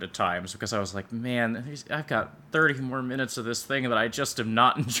this record at times, because I was like, man, I've got 30 more minutes of this thing that I just am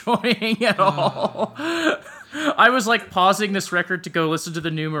not enjoying at all. I was, like, pausing this record to go listen to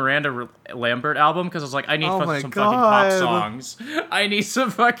the new Miranda Lambert album, because I was like, I need some fucking pop songs. I need some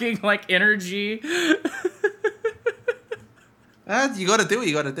fucking, like, energy. You gotta do what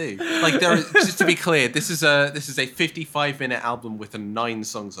you gotta do. Like, just to be clear, this is a 55-minute album with 9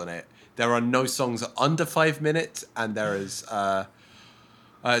 songs on it. There are no songs under 5 minutes, and there is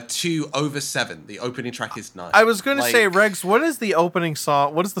 2 over 7. The opening track is 9. I was going to say, Regs, what is the opening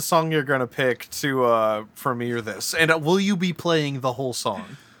song? What is the song you're going to pick to premiere this? And will you be playing the whole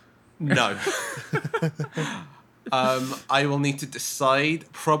song? No. I will need to decide,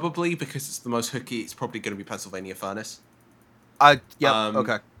 probably, because it's the most hooky. It's probably going to be Pennsylvania Furnace.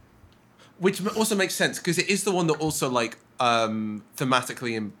 Okay. Which also makes sense, because it is the one that also, like,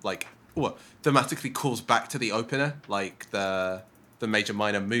 thematically calls back to the opener, like the major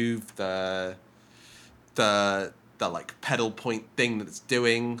minor move, the like pedal point thing that it's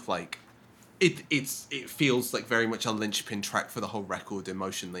doing, like it feels like very much a linchpin track for the whole record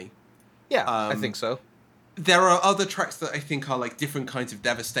emotionally. Yeah, I think so. There are other tracks that I think are, like, different kinds of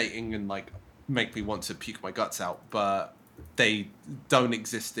devastating and, like, make me want to puke my guts out, but they don't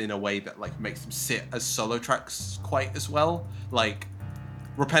exist in a way that, like, makes them sit as solo tracks quite as well. Like,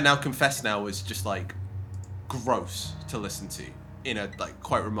 Repent Now, Confess Now is just, like, gross to listen to in a like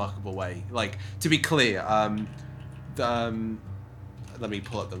quite remarkable way. Like, to be clear, let me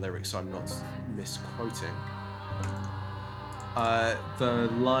pull up the lyrics so I'm not misquoting. The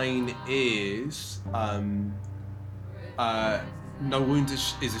line is, no wound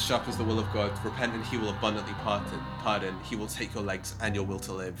is as sharp as the will of God. Repent and he will abundantly pardon. He will take your legs and your will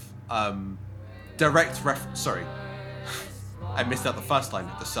to live. Sorry. I missed out the first line.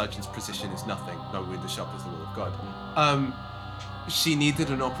 The surgeon's precision is nothing. No wound as sharp as the will of God. She needed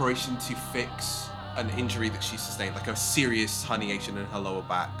an operation to fix an injury that she sustained, like a serious herniation in her lower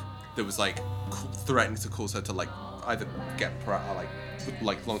back that was like threatening to cause her to like either get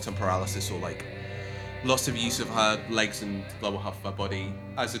like long-term paralysis or like loss of use of her legs and lower half of her body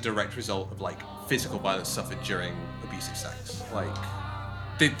as a direct result of like physical violence suffered during abusive sex. Like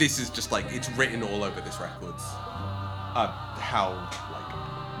this is just like, it's written all over this record. How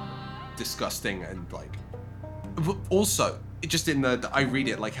like disgusting and like also just in the I read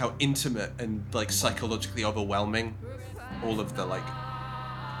it like how intimate and like psychologically overwhelming all of the like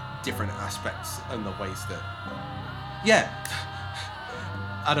different aspects and the ways that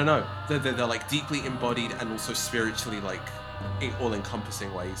I don't know, they're like deeply embodied and also spiritually like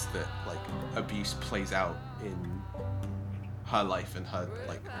all-encompassing ways that like abuse plays out in her life and her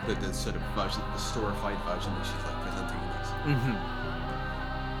like the sort of version, the storified version that she's like presenting in this.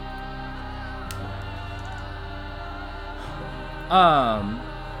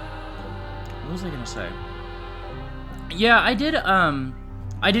 What was I gonna say? Yeah, I did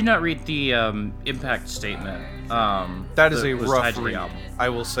not read the impact statement. That is a was rough tied to the read. album. I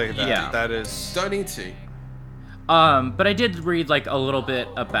will say that. Yeah. That is. Don't need to. But I did read like a little bit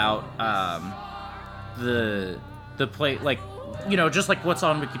about the play, like, you know, just like what's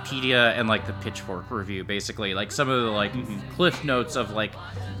on Wikipedia and like the Pitchfork review, basically, like some of the like cliff notes of like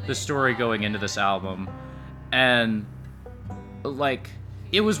the story going into this album, and like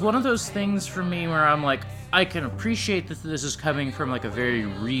it was one of those things for me where I'm like, I can appreciate that this is coming from like a very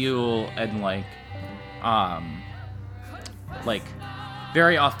real and like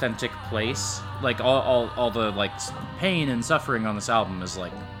very authentic place. Like all the like pain and suffering on this album is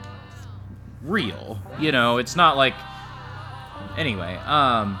like real, you know. It's not like anyway,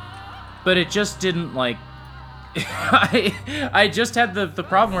 but it just didn't like I just had the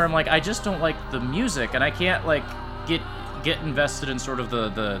problem where I'm like, I just don't like the music, and I can't like get invested in sort of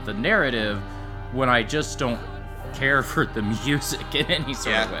the narrative when I just don't care for the music in any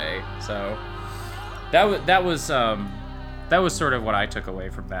sort of way. So that was sort of what I took away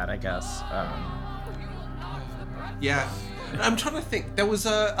from that, I guess. Yeah, I'm trying to think. There was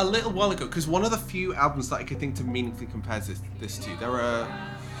a little while ago, because one of the few albums that I could think to meaningfully compare this to, there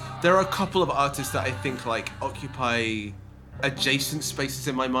are a couple of artists that I think like occupy adjacent spaces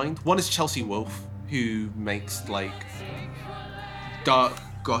in my mind. One is Chelsea Wolfe, who makes like dark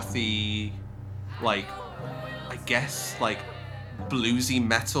gothy, like I guess like bluesy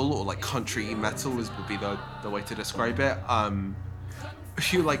metal or like country metal would be the way to describe it.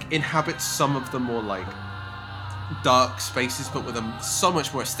 Who like inhabits some of the more like dark spaces, but with a so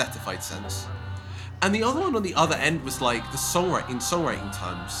much more aesthetified sense. And the other one on the other end was like the songwriting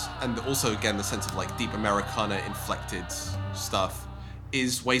terms, and also again the sense of like deep Americana inflected stuff,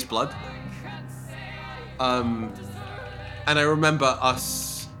 is Ways Blood. And I remember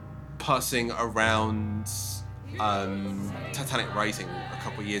us passing around Titanic Rising a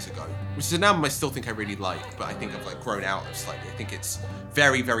couple years ago, which is an album I still think I really like, but I think I've like grown out of slightly. I think it's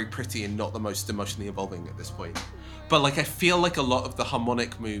very, very pretty and not the most emotionally involving at this point. But like I feel like a lot of the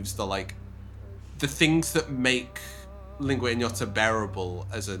harmonic moves, the things that make Lingua Ignota bearable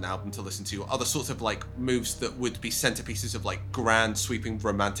as an album to listen to are the sorts of like moves that would be centerpieces of like grand sweeping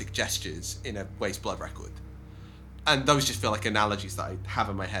romantic gestures in a Waste Blood record. And those just feel like analogies that I have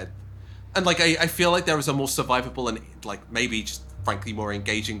in my head. And like I feel like there is a more survivable and like maybe just frankly more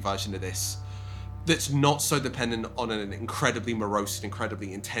engaging version of this that's not so dependent on an incredibly morose and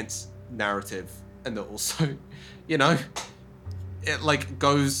incredibly intense narrative, and that also, you know, it like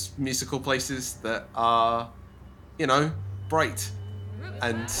goes musical places that are, you know, bright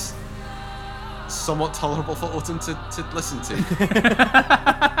and somewhat tolerable for Autumn to listen to.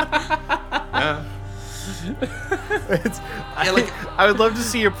 Yeah. I would love to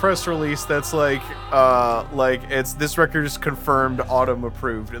see a press release that's like it's this record is confirmed Autumn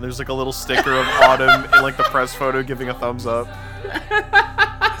approved, and there's like a little sticker of Autumn in like the press photo giving a thumbs up.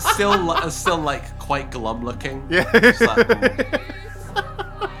 Still like quite glum looking. Yeah. It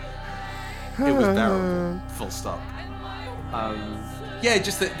was bearable. Full stop. Yeah,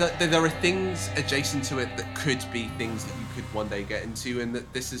 just that there are things adjacent to it that could be things that you could one day get into, and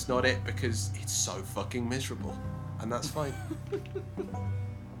that this is not it because it's so fucking miserable, and that's fine.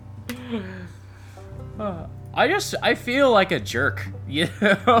 I feel like a jerk, you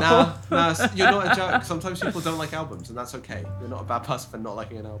know? Nah, you're not a jerk. Sometimes people don't like albums, and that's okay. You're not a bad person for not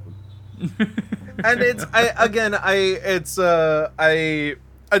liking an album. And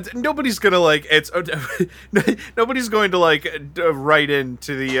nobody's gonna like nobody's going to like write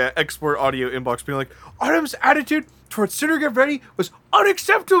into the export audio inbox being like, Autumn's attitude towards Sooner Get Ready was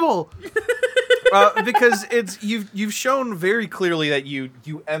unacceptable. Because you've shown very clearly that you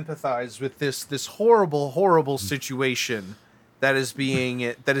empathize with this horrible situation that is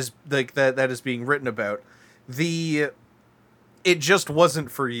being written about. It just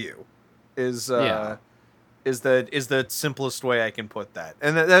wasn't for you. Is the simplest way I can put that,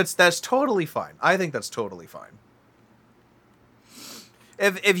 and that's totally fine. I think that's totally fine.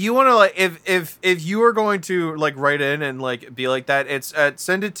 If you want to like if you are going to like write in and like be like that, it's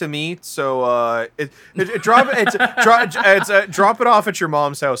send it to me. So drop it off at your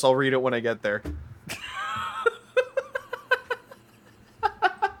mom's house. I'll read it when I get there.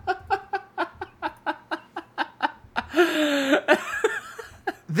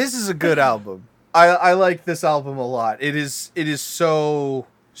 This is a good album. I like this album a lot. It is so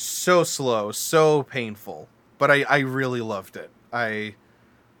slow, so painful, but I really loved it. I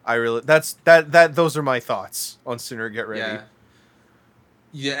really those are my thoughts on Sooner Get Ready.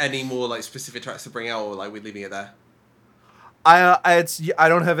 Yeah. Any more like specific tracks to bring out, or like we're leaving it there? I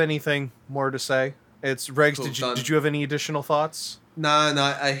don't have anything more to say. It's Regs. Cool, did you have any additional thoughts? No,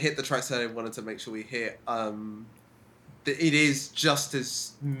 I hit the tracks that I wanted to make sure we hit. It is just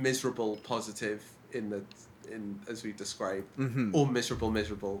as miserable positive in as we described, or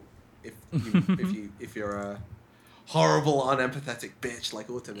miserable if you're a horrible unempathetic bitch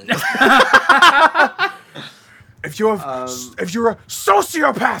like Autumn is. if you're a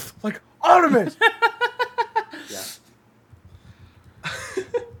sociopath like Autumn is. Yeah.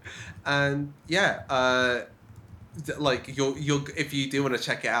 And yeah, like you're if you do want to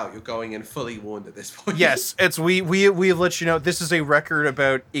check it out, you're going in fully warned at this point. Yes, it's we've let you know this is a record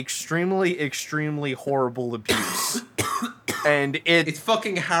about extremely horrible abuse, and it's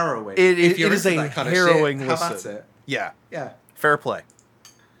fucking harrowing. It is a harrowing shit, listen. how about it? Yeah, fair play.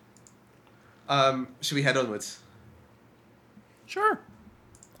 Should we head onwards? Sure.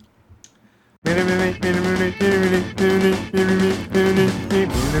 I'm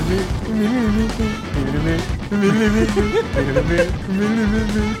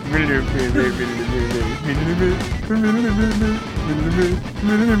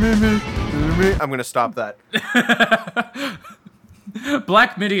gonna stop that.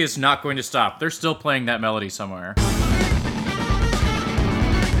 Black MIDI is not going to stop. They're still playing that melody somewhere.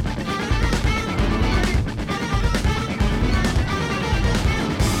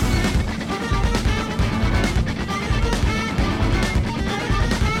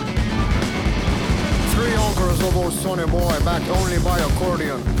 Sonny boy, backed only by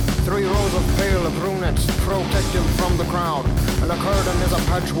accordion. 3 rows of pale brunettes protect him from the crowd, and the curtain is a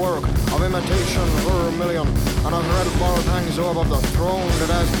patchwork of imitation vermilion, and a red board hangs over the throne that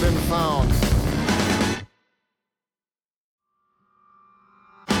has been found.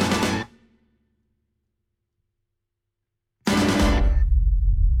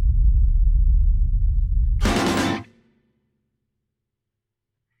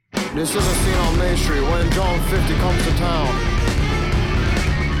 This is a scene on Main Street when John 50 comes to town.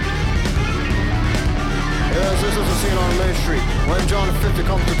 Yes, this is a scene on Main Street when John 50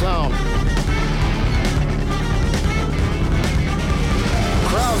 comes to town.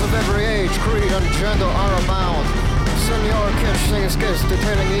 Crowds of every age, creed, and gender are abound. Senor Kitsch sings skits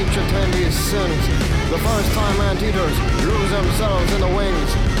detailing each attendee's sins. The first-time anteaters lose themselves in the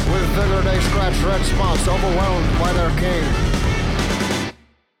wings. With vigor they scratch red spots, overwhelmed by their king.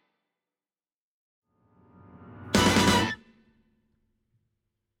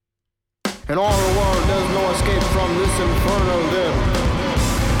 In all the world, there's no escape from this infernal din.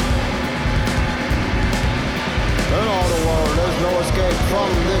 In all the world, there's no escape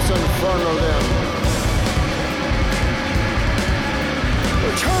from this infernal din.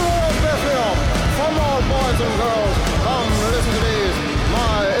 The children of Bethlehem, from all boys and girls, come listen to these,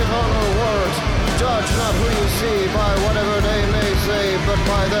 my eternal words. Judge not who you see by whatever they may say, but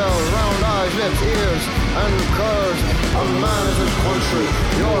by their round eyes, lips, ears, and curves. A man is his country,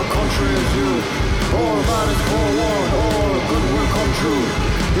 your country is you. All bad is forewarned, all good will come true.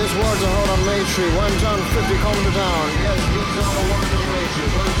 These words are heard on Main Street when John 50 comes to town. Yes, these are the words of Main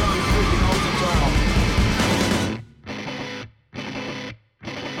Street when John 50 comes to town.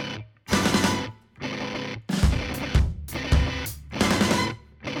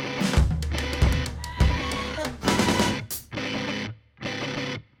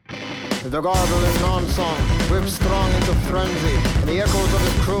 The gargling non-song whips strong into frenzy, and the echoes of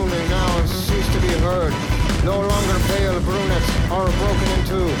his crooning now have ceased to be heard. No longer pale brunettes are broken in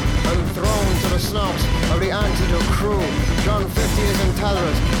two and thrown to the snouts of the anteater crew. John 50 is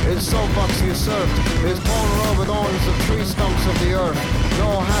intolerant, his soapbox usurped, his bone robe adorns the tree stumps of the earth.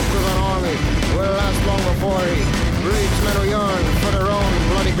 No half-driven army will last long before he breeds men who yearn for their own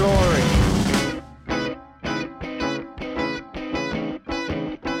bloody glory.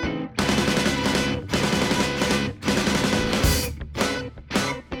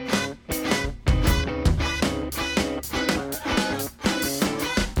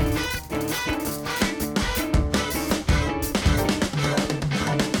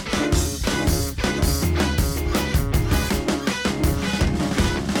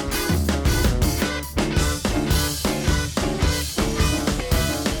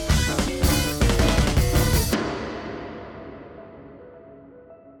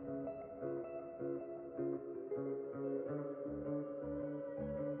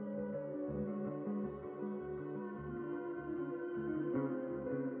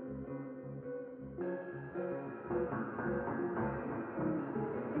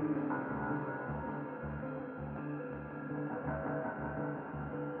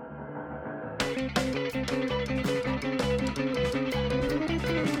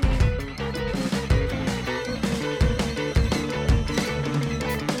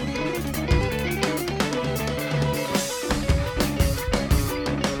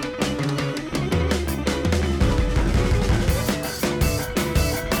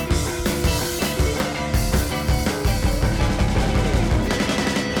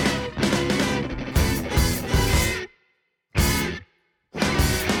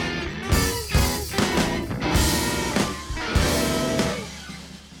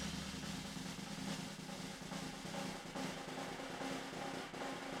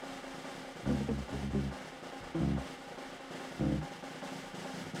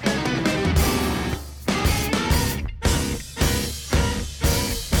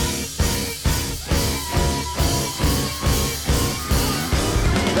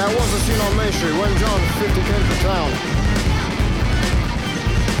 That was the scene on Main Street when John 50 came to town.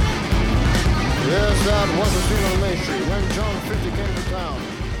 Yes, that was the scene on Main Street when John 50 came to town.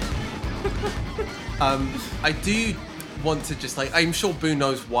 I do want to just I'm sure Boo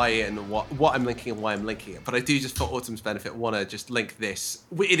knows why and what I'm linking and why I'm linking it, but I do just for Autumn's benefit want to just link this.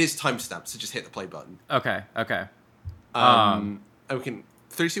 It is timestamped, so just hit the play button. Okay. And we can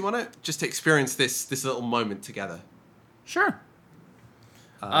 3C on it just to experience this little moment together. Sure.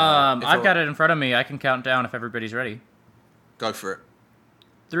 I've got it in front of me. I can count down if everybody's ready. Go for it.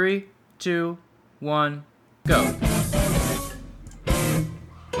 3, 2, 1, go.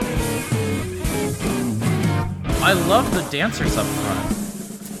 I love the dancers up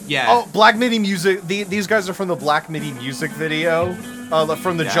front. Yeah. Oh, Black MIDI music. These guys are from the Black MIDI music video.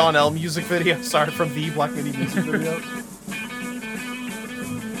 From the John L music video. Sorry, from the Black MIDI music video.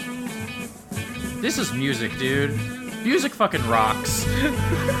 This is music, dude. Music fucking rocks.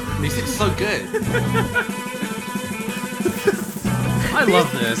 Music's so good. I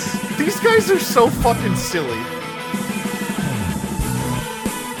love this. These guys are so fucking silly.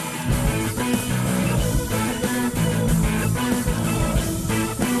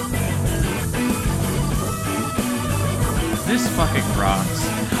 This fucking rocks.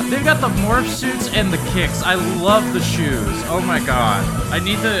 They've got the morph suits and the kicks. I love the shoes. Oh my god. I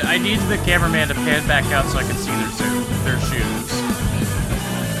need the cameraman to pan back out so I can see their shoes.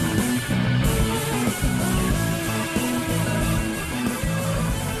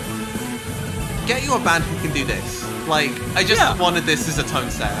 Get you a band who can do this. I just wanted this as a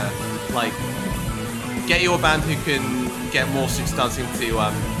tone setter. Get you a band who can get more suits dancing to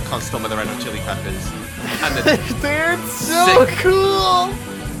Can't Stop with the Red Hot Chili Peppers. And then They're so cool!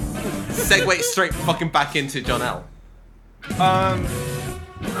 Segue straight fucking back into John L.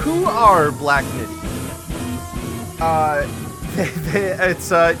 Who are Black MIDI? It's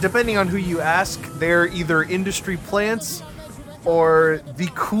depending on who you ask, they're either industry plants or the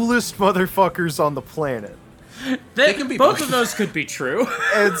coolest motherfuckers on the planet. They can be both of those could be true.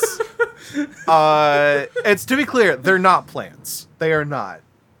 It's to be clear, they're not plants. They are not.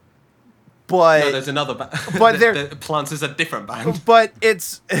 But no, there's another band. But the Plants is a different band. But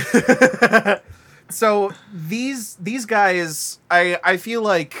it's so these guys. I feel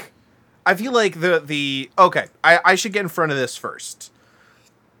like the okay. I should get in front of this first.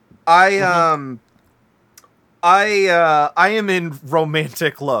 I am in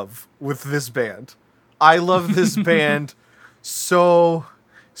romantic love with this band. I love this band so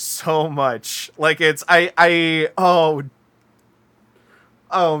much.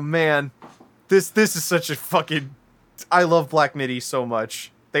 Oh man, this is such a fucking. I love Black Midi so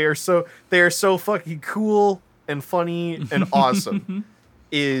much. They are so fucking cool and funny and awesome.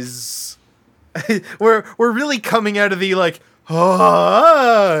 We're really coming out of the like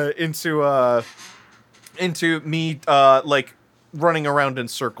into me like running around in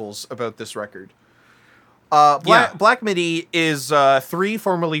circles about this record. Black Midi is 3,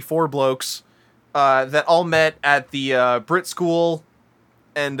 formerly 4 blokes that all met at the Brit School,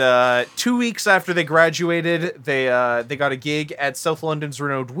 and 2 weeks after they graduated, they got a gig at South London's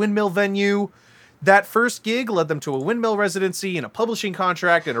renowned windmill venue. That first gig led them to a windmill residency and a publishing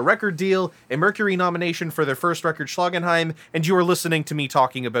contract and a record deal, a Mercury nomination for their first record, Schlagenheim, and you are listening to me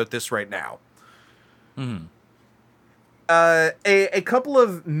talking about this right now. Mm. A couple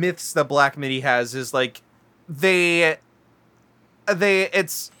of myths that Black Midi has is like their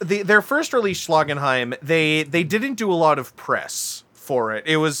first release, Schlagenheim, they didn't do a lot of press for it.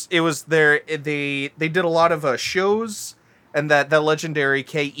 They did a lot of shows. And that legendary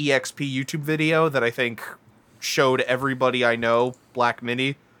KEXP YouTube video that I think showed everybody I know Black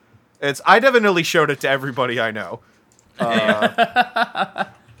Midi. I definitely showed it to everybody I know. I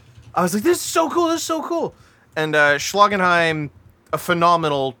was like, this is so cool, this is so cool. And Schlagenheim, a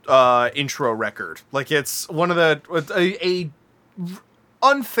phenomenal intro record. Like, it's one of a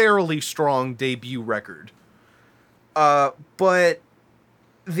unfairly strong debut record. But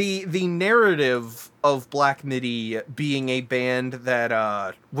the narrative of Black Midi being a band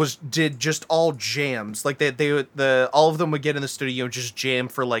that did just all jams, like all of them would get in the studio and just jam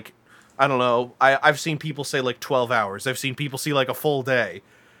for like, I don't know, I've seen people say like 12 hours, I've seen people see like a full day,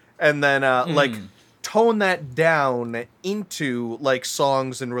 and then like tone that down into like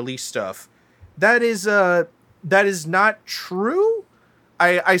songs and release stuff. That is not true.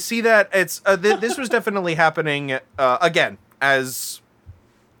 I see that it's this was definitely happening again as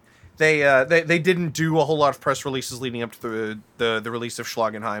they didn't do a whole lot of press releases leading up to the release of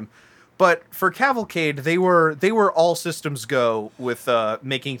Schlagenheim, but for Cavalcade they were all systems go with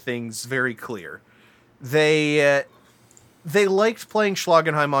making things very clear. They liked playing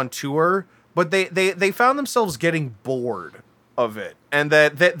Schlagenheim on tour, but they found themselves getting bored of it, and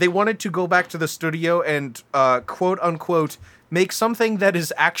that they wanted to go back to the studio and quote unquote make something that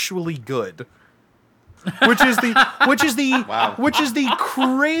is actually good. Which is the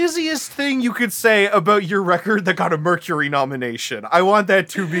craziest thing you could say about your record that got a Mercury nomination. I want that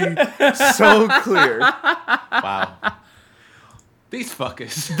to be so clear. Wow. These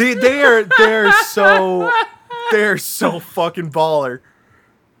fuckers. They're so fucking baller.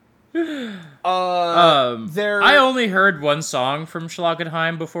 I only heard one song from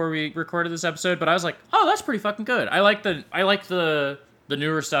Schlagenheim before we recorded this episode, but I was like, oh, that's pretty fucking good. I like the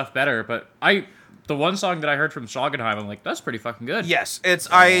newer stuff better, but the one song that I heard from Schlagenheim, I'm like, that's pretty fucking good. Yes,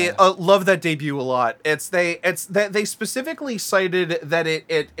 I love that debut a lot. They specifically cited that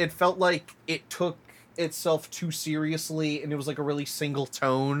it felt like it took itself too seriously, and it was like a really single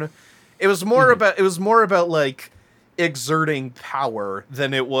tone. It was more about like exerting power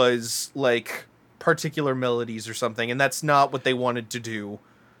than it was like particular melodies or something, and that's not what they wanted to do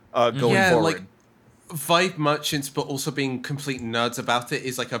going forward. Like vibe merchants, but also being complete nerds about it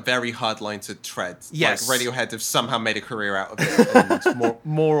is like a very hard line to tread. Yes. Like Radiohead have somehow made a career out of it, and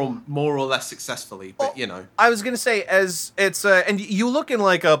more or less successfully. But you know, I was gonna say, as it's and you look in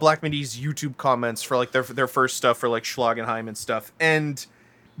like Black Midi's YouTube comments for like their first stuff for like Schlagenheim and stuff, and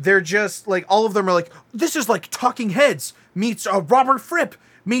they're just like, all of them are like, this is like Talking Heads meets Robert Fripp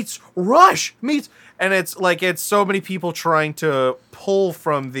meets Rush meets, and it's like it's so many people trying to pull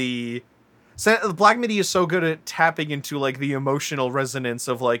from the. Black Midi is so good at tapping into like the emotional resonance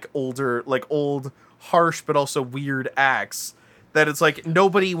of like old harsh but also weird acts, that it's like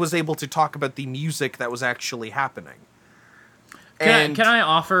nobody was able to talk about the music that was actually happening. Can I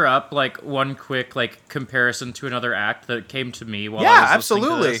offer up like one quick like comparison to another act that came to me while I was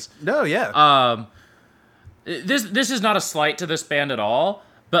listening to this? No, yeah. This is not a slight to this band at all,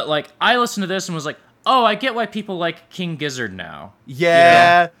 but like I listened to this and was like, oh, I get why people like King Gizzard now.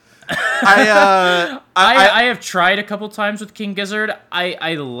 Yeah. You know? I have tried a couple times with King Gizzard.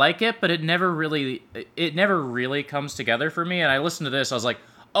 I like it, but it never really comes together for me. And I listened to this, I was like,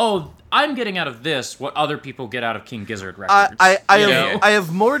 oh, I'm getting out of this what other people get out of King Gizzard records. I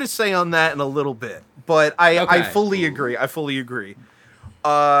have more to say on that in a little bit, but I fully agree.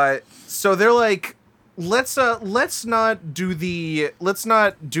 So they're like, let's not do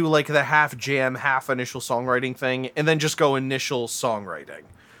like the half jam, half initial songwriting thing, and then just go initial songwriting.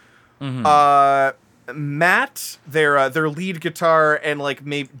 Mm-hmm. Matt, their lead guitar and like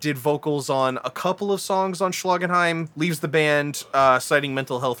did vocals on a couple of songs on Schlagenheim, leaves the band citing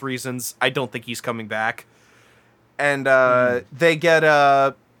mental health reasons. I don't think he's coming back. And they get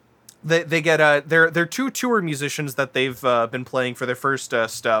they're two tour musicians that they've been playing for their first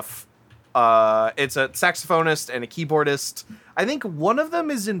stuff. It's a saxophonist and a keyboardist. I think one of them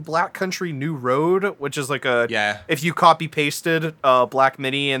is in Black Country New Road, which is like if you copy pasted Black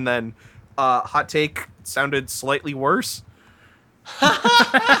Midi and then hot take sounded slightly worse. But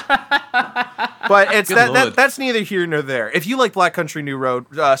it's that's neither here nor there. If you like Black Country New Road,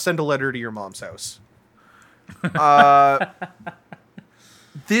 send a letter to your mom's house.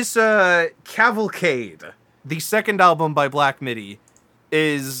 This Cavalcade, the second album by Black Midi,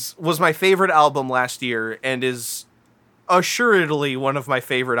 was my favorite album last year and is assuredly one of my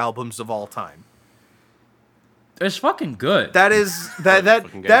favorite albums of all time. It's fucking good.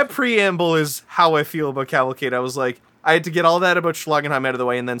 That preamble is how I feel about Cavalcade. I was like, I had to get all that about Schlagenheim out of the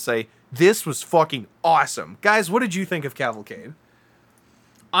way and then say, this was fucking awesome. Guys, what did you think of Cavalcade?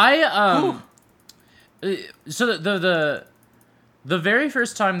 So the very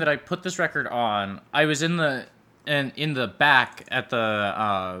first time that I put this record on, I was in the back at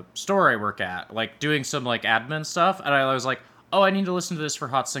the store I work at, like doing some like admin stuff, and I was like, oh, I need to listen to this for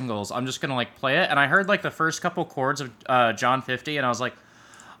hot singles. I'm just gonna like play it, and I heard like the first couple chords of John 50, and I was like,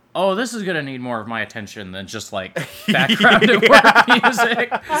 oh, this is gonna need more of my attention than just like background and work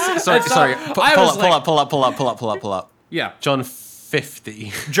music. Sorry. Pull up. Yeah, John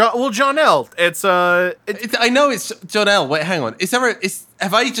 50. John L. I know it's John L. Wait, hang on.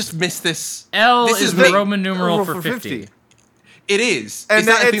 Have I just missed this? L this is the Roman numeral for 50. It is. And is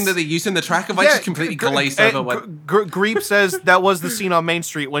that a thing that they use in the track? Have I just completely glazed over what... Greep says that was the scene on Main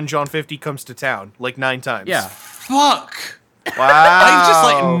Street when John 50 comes to town, like 9 times. Yeah. Fuck. Wow. I've just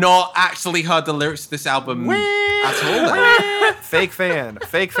like not actually heard the lyrics to this album at all. Then. Fake fan.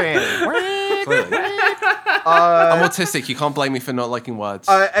 Clearly. I'm autistic. You can't blame me for not liking words.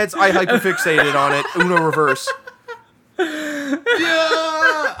 I hyperfixated on it. Uno reverse.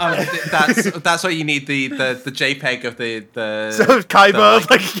 That's why you need the JPEG of the so Kaiba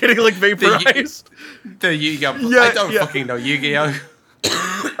like getting like vaporized. The Yu-Gi-Oh. I don't fucking know Yu-Gi-Oh.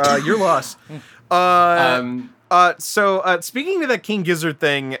 You're lost. So speaking to that King Gizzard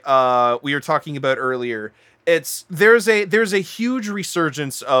thing we were talking about earlier, there's a huge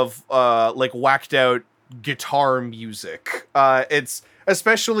resurgence of like whacked out guitar music. It's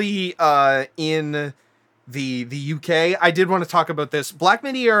especially in the UK. I did want to talk about this. Black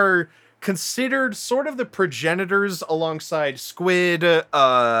Midi are considered sort of the progenitors alongside Squid,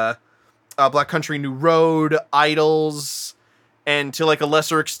 Black Country New Road, Idols, and to like a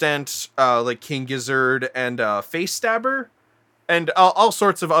lesser extent, like King Gizzard and Face Stabber, and all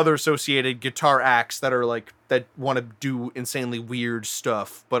sorts of other associated guitar acts that are like that want to do insanely weird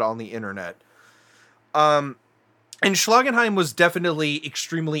stuff, but on the internet. And Schlagenheim was definitely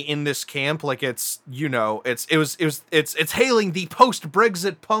extremely in this camp. Like it's hailing the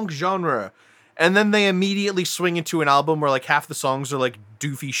post-Brexit punk genre. And then they immediately swing into an album where like half the songs are like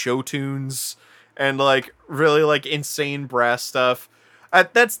doofy show tunes and like really like insane brass stuff.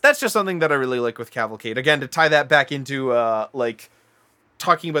 That's just something that I really like with Cavalcade. Again, to tie that back into like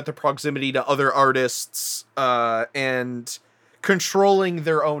talking about the proximity to other artists and controlling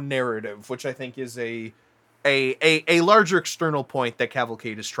their own narrative, which I think is a larger external point that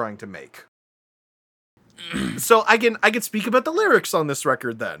Cavalcade is trying to make. So I can speak about the lyrics on this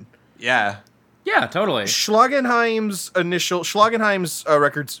record then. Yeah, totally. Schlagenheim's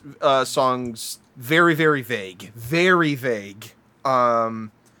records songs very, very vague. Very vague.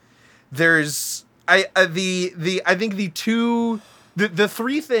 There's I think the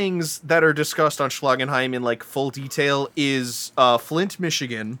three things that are discussed on Schlagenheim in like full detail is Flint,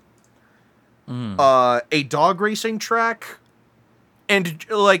 Michigan, a dog racing track, and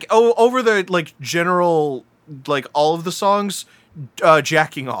like over the like general like all of the songs,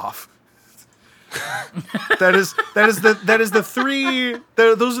 jacking off. Those are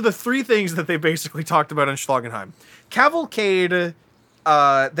the three things that they basically talked about on Schlagenheim. Cavalcade, they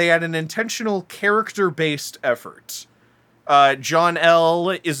had an intentional character-based effort. John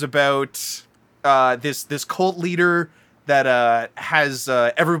L. is about this cult leader that has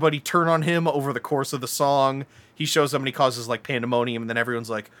everybody turn on him over the course of the song. He shows up and he causes like pandemonium, and then everyone's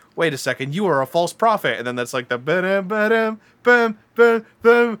like, "Wait a second, you are a false prophet." And then that's like the ba-dum, ba-dum, bum, bum,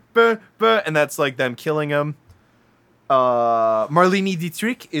 bum, bum, bum, and that's like them killing him. Marlene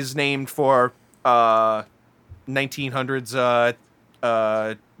Dietrich is named for 1900s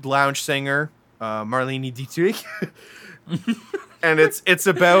lounge singer Marlene Dietrich. and it's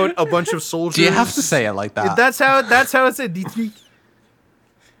about a bunch of soldiers. Do you have to say it like that? That's how it's said.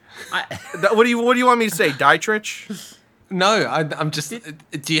 What do you want me to say? Dietrich? No, I'm just.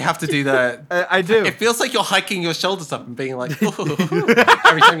 Do you have to do that? I do. It feels like you're hiking your shoulders up and being like,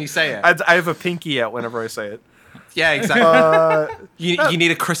 every time you say it. I have a pinky out whenever I say it. Yeah, exactly. You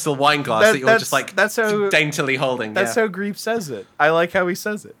need a crystal wine glass that you're just like that's how, daintily holding. That's how Greep says it. I like how he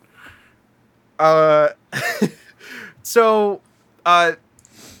says it. So, and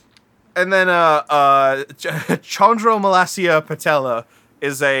then Chandra Malasya Patella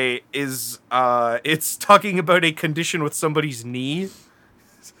it's talking about a condition with somebody's knee.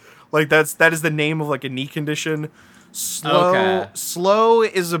 Like that is the name of like a knee condition. Slow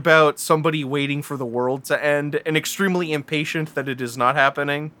is about somebody waiting for the world to end and extremely impatient that it is not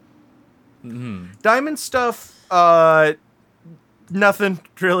happening. Mm-hmm. Diamond Stuff, nothing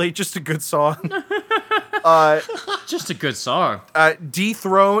really, just a good song. Just a good song.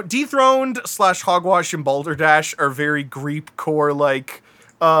 Dethroned / Hogwash and Balderdash are very Greep core, like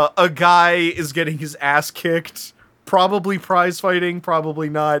a guy is getting his ass kicked, probably prize fighting, probably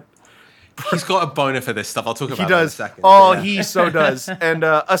not. He's got a boner for this stuff. I'll talk about it in a second. Oh, yeah. He so does. And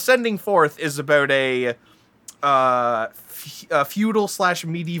Ascending Forth is about a feudal /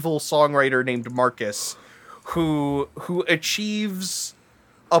 medieval songwriter named Marcus who achieves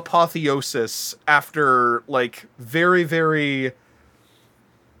apotheosis after like very, very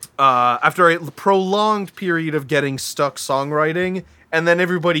after a prolonged period of getting stuck songwriting, and then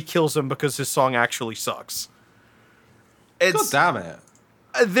everybody kills him because his song actually sucks. God damn it.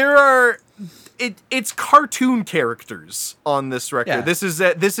 It's cartoon characters on this record. Yeah.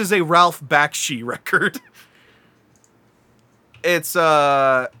 This is a Ralph Bakshi record. It's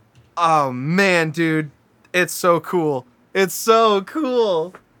oh man, dude, it's so cool. It's so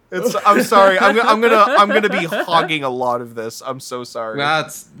cool. I'm sorry. I'm gonna be hogging a lot of this. I'm so sorry.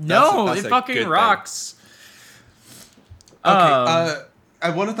 That's it fucking rocks. Okay. I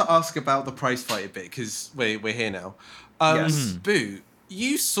wanted to ask about the prize fight a bit because we're here now. Yes. Boo,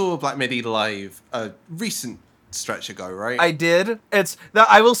 you saw Black Midi live a recent stretch ago, right? I did.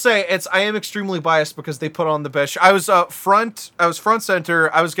 I will say I am extremely biased because they put on the best. I was front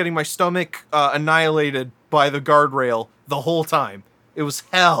center. I was getting my stomach annihilated by the guardrail the whole time. It was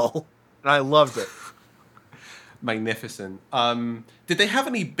hell, and I loved it. Magnificent. Did they have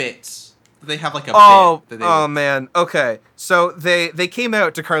any bits? Did they have like a bit? Oh man. Okay, so they came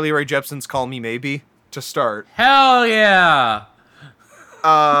out to Carly Rae Jepsen's "Call Me Maybe" to start. Hell yeah.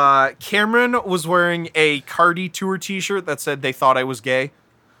 Cameron was wearing a Cardi tour t-shirt that said they thought I was gay.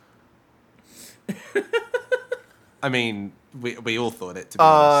 I mean, we all thought it, to be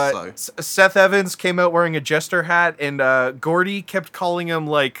honest. So. Seth Evans came out wearing a Jester hat, and Gordy kept calling him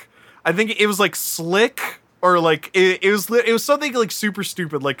like, I think it was like slick, or like it was something like super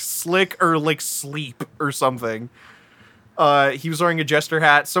stupid, like slick or like sleep or something. He was wearing a Jester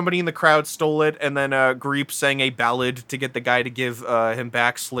hat. Somebody in the crowd stole it, and then Greep sang a ballad to get the guy to give him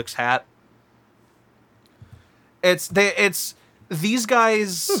back Slick's hat. These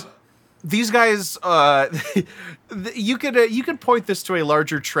guys. These guys, you could point this to a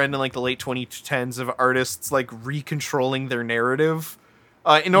larger trend in like the late 2010s of artists like recontrolling their narrative,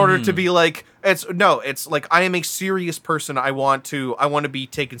 in order to be like, it's like, I am a serious person. I want to be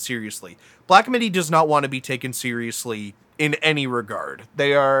taken seriously. Black Midi does not want to be taken seriously in any regard.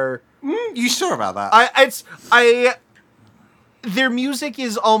 They are. You sure about that? Their music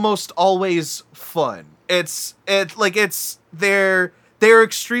is almost always fun. They're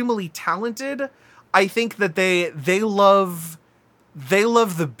extremely talented. I think that they love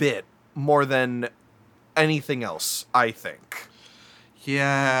the bit more than anything else, I think.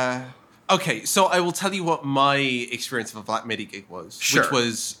 Yeah. Okay, so I will tell you what my experience of a Black Midi gig was. Sure. Which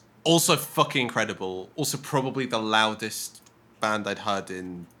was also fucking incredible. Also probably the loudest band I'd heard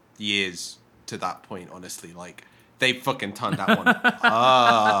in years to that point, honestly. Like, they fucking turned that one.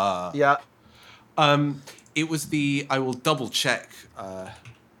 Yeah. It was I will double check. I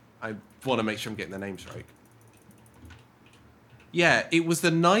want to make sure I'm getting the names right. Yeah, it was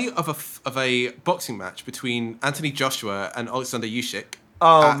the night of a boxing match between Anthony Joshua and Alexander Usyk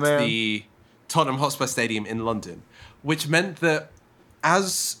at the Tottenham Hotspur Stadium in London, which meant that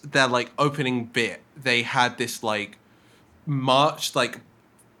as their like opening bit, they had this like march, like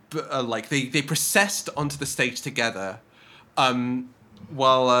they processed onto the stage together,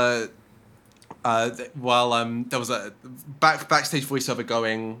 while there was a backstage voiceover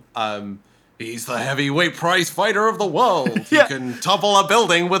going. he's the heavyweight prize fighter of the world. Yeah. He can topple a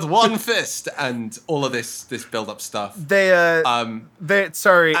building with one fist, and all of this build-up stuff. They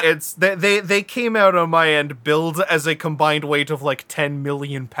came out on my end billed as a combined weight of like 10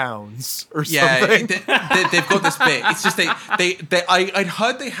 million pounds or something. They've got this bit. It's just I'd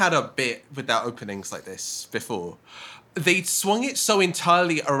heard they had a bit with their openings like this before. They swung it so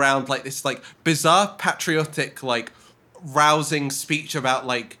entirely around like this like bizarre patriotic like rousing speech about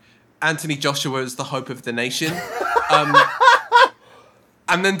like Anthony Joshua is the hope of the nation, and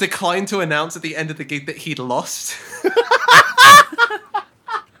then declined to announce at the end of the gig that he'd lost.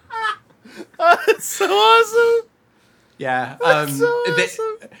 That's so awesome. Yeah, That's so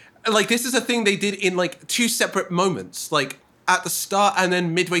awesome. Like this is a thing they did in like two separate moments, like at the start and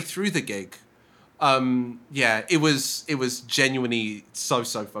then midway through the gig. Yeah, it was genuinely so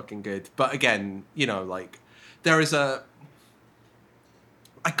fucking good. But again, you know, like there is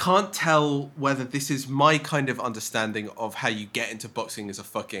I can't tell whether this is my kind of understanding of how you get into boxing as a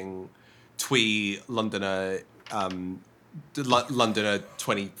fucking twee Londoner, Londoner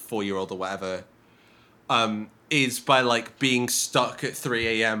 24-year-old or whatever, is by like being stuck at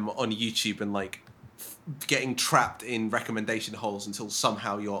 3 a.m. on YouTube and like getting trapped in recommendation holes until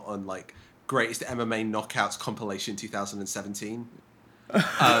somehow you're on like Greatest MMA Knockouts compilation 2017.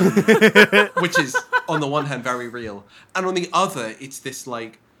 Which is on the one hand very real, and on the other it's this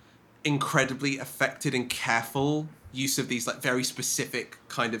like incredibly affected and careful use of these like very specific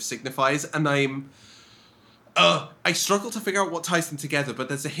kind of signifiers, and I struggle to figure out what ties them together, but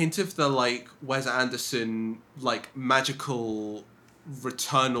there's a hint of the like Wes Anderson like magical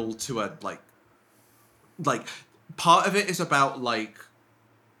returnal to a like part of it is about like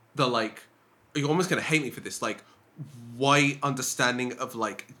the like you're almost gonna hate me for this like white understanding of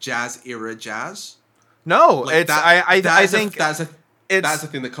like jazz era jazz. No, Like, it's I think that's a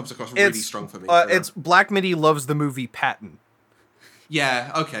thing that comes across really strong for me. It's Black Midi loves the movie Patton.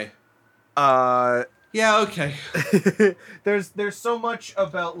 Yeah. Okay. Yeah. Okay. There's so much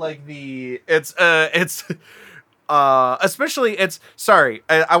about like the especially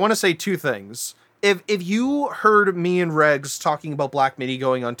I want to say two things. If you heard me and Regs talking about Black Midi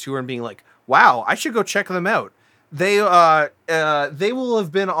going on tour and being like, wow, I should go check them out. They will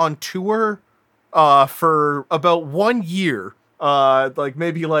have been on tour for about 1 year. Like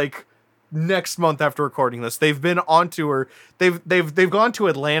maybe like next month after recording this. They've been on tour. They've gone to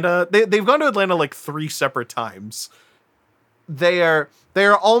Atlanta. They've gone to Atlanta like 3 separate times. They are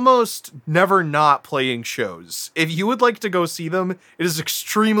almost never not playing shows. If you would like to go see them, it is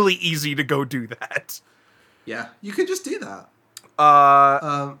extremely easy to go do that. Yeah, you can just do that.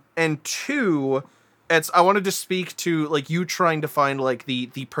 And two, I wanted to speak to like you trying to find like the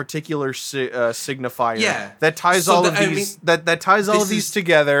particular signifier that ties all of these that ties all of these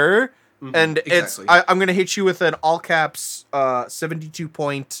together. Mm-hmm, and exactly. I'm gonna hit you with an all caps 72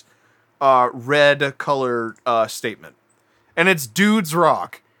 point red color statement, and it's dudes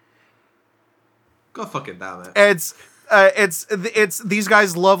rock. God fucking damn it! It's these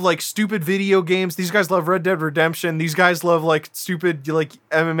guys love like stupid video games. These guys love Red Dead Redemption. These guys love like stupid like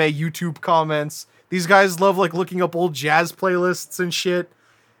MMA YouTube comments. These guys love like looking up old jazz playlists and shit.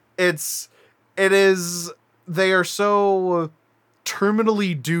 They are so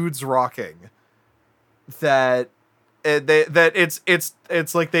terminally dudes rocking that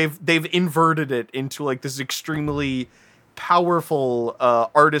it's like they've inverted it into like this extremely powerful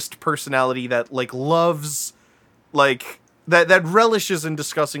artist personality that like loves like that relishes in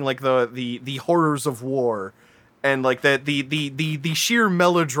discussing like the horrors of war and like the sheer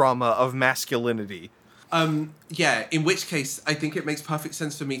melodrama of masculinity. Yeah, in which case I think it makes perfect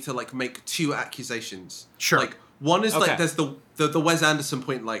sense for me to like make two accusations. Sure. Like one is like there's the Wes Anderson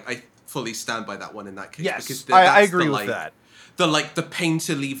point, like I fully stand by that one in that case. Yes, because I agree with that. The the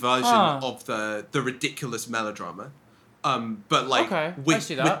painterly version of the ridiculous melodrama. But like I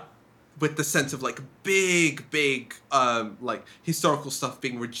see that. With the sense of like big like historical stuff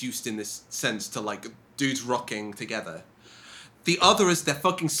being reduced in this sense to like dudes rocking together. The other is they're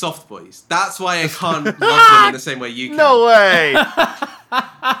fucking soft boys. That's why I can't love them in the same way you can. No way.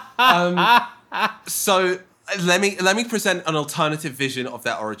 So let me present an alternative vision of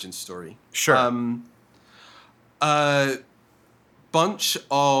their origin story. Sure. A bunch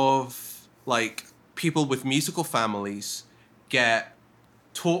of like people with musical families get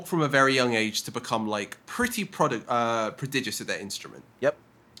taught from a very young age to become like pretty prodigious at their instrument. Yep.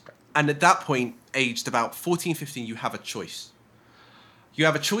 And at that point, aged about 14, 15, you have a choice. You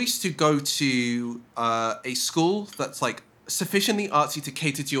have a choice to go to a school that's like sufficiently artsy to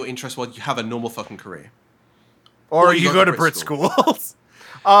cater to your interests while you have a normal fucking career. Or you go to Brit schools.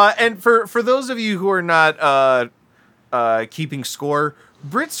 And for those of you who are not keeping score,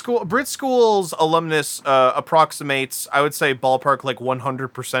 Brit School's alumnus approximates, I would say, ballpark like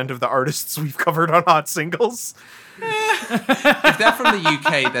 100% of the artists we've covered on Hot Singles. If they're from the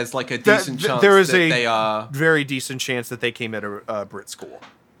UK, there's like a decent chance there is that a they are. Very decent chance that they came at a Brit School.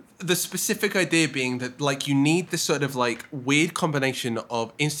 The specific idea being that, like, you need this sort of, like, weird combination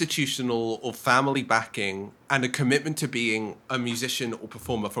of institutional or family backing and a commitment to being a musician or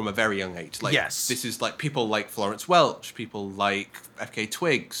performer from a very young age. Like, yes. This is, like, people like Florence Welch, people like FK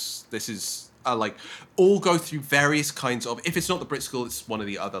Twigs. This is, like, all go through various kinds of... If it's not the Brit School, it's one of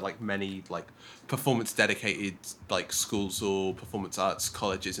the other, like, many, like, performance-dedicated, like, schools or performance arts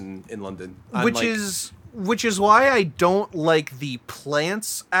colleges in London. And, Which is why I don't like the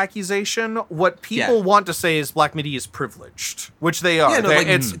plants accusation. What people want to say is Black MIDI is privileged, which they are. Yeah, no, like,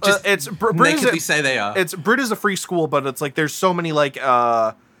 it's nakedly say they are. It's Brit is a free school, but it's like there's so many like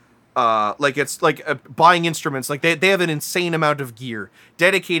it's like buying instruments. Like they have an insane amount of gear.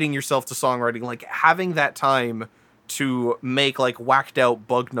 Dedicating yourself to songwriting, like having that time to make like whacked out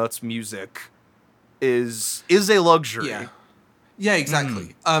bug nuts music, is a luxury. Yeah. Yeah,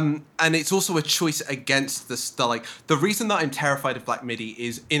 exactly. And it's also a choice against the reason that I'm terrified of Black MIDI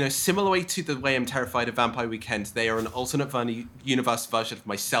is in a similar way to the way I'm terrified of Vampire Weekend. They are an alternate universe version of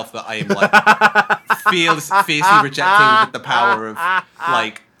myself that I am like fiercely rejecting with the power of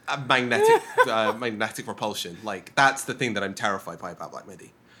like magnetic repulsion. Like that's the thing that I'm terrified by about Black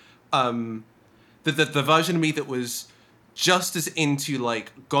MIDI. The version of me that was just as into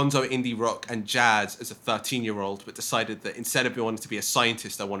like gonzo indie rock and jazz as a 13-year-old, but decided that instead of wanting to be a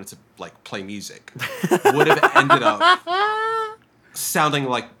scientist, I wanted to like play music, would have ended up sounding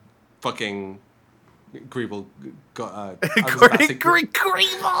like fucking Griebel. Griebel.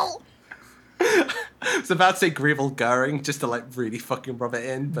 I was about to say Griebel Goering just to like really fucking rub it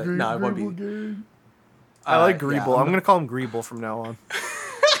in, but no, it won't be. I like Griebel. Yeah, I'm gonna call him Griebel from now on.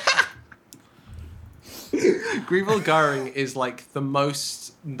 Griebel Goering is like the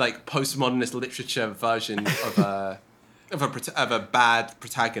most like postmodernist literature version of a bad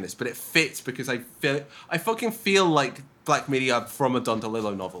protagonist, but it fits because I fucking feel like Black MIDI are from a Don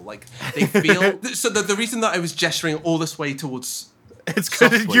DeLillo novel. Like they feel so. The reason that I was gesturing all this way towards it's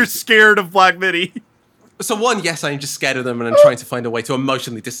because you're scared of Black MIDI. So one, yes, I'm just scared of them and I'm trying to find a way to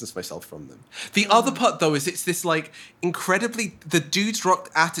emotionally distance myself from them. The other part though is it's this like incredibly the dude's rock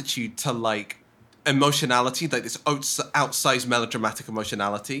attitude to like emotionality, like this outsized melodramatic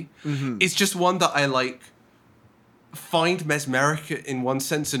emotionality, is just one that I like find mesmeric in one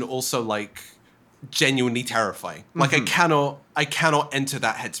sense and also like genuinely terrifying. Like I cannot enter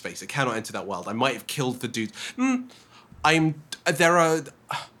that headspace. I cannot enter that world. I might have killed the dude. I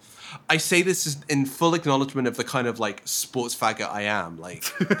say this is in full acknowledgement of the kind of like sports faggot I am.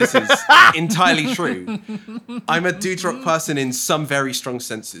 Like this is entirely true. I'm a dude rock person in some very strong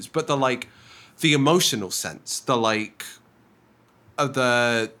senses, but the emotional sense, the like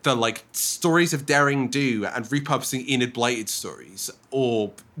stories of daring do and repurposing Enid Blyton stories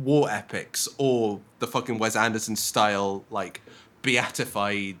or war epics or the fucking Wes Anderson style like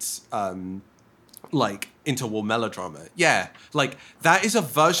beatified like interwar melodrama. Yeah, like that is a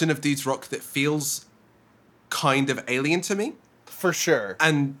version of dudes rock that feels kind of alien to me. For sure.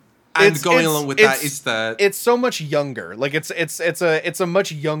 And going along with that is it's so much younger. Like it's a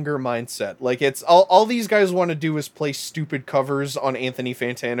much younger mindset. Like it's all these guys want to do is play stupid covers on Anthony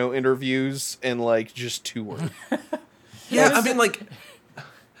Fantano interviews and like just tour. Yeah, I mean like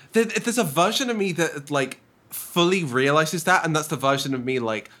there's a version of me that like fully realizes that, and that's the version of me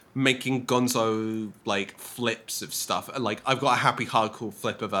like making gonzo like flips of stuff. Like I've got a happy hardcore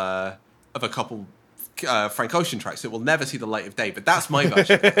flip of a couple Frank Ocean tracks that will never see the light of day, but that's my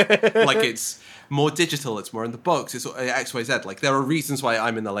version. Like it's more digital, it's more in the box, it's XYZ. Like there are reasons why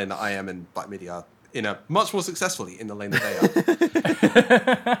I'm in the lane that I am and Black MIDI are much more successfully in the lane that they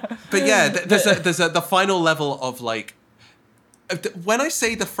are. But yeah, there's the final level of like, when I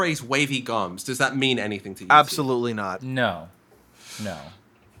say the phrase wavy gums, does that mean anything to you? Absolutely not. No.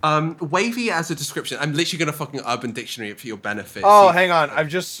 Wavy as a description. I'm literally gonna fucking Urban Dictionary it for your benefit. Oh, hang on. I've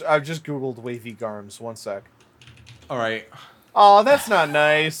just Googled wavy garms. 1 sec. All right. Oh, that's not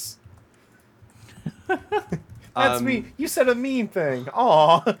nice. That's me. You said a mean thing.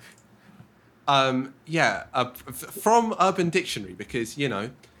 Aw. Yeah. From Urban Dictionary, because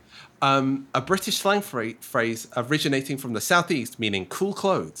a British slang phrase originating from the southeast, meaning cool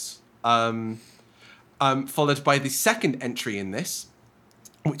clothes. Followed by the second entry in this,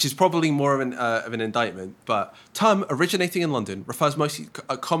 which is probably more of an indictment, but term originating in London refers most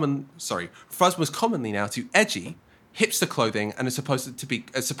commonly now to edgy, hipster clothing and is supposed to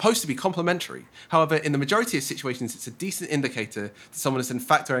be complementary. However, in the majority of situations, it's a decent indicator that someone is in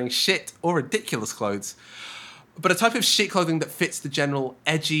fact wearing shit or ridiculous clothes, but a type of shit clothing that fits the general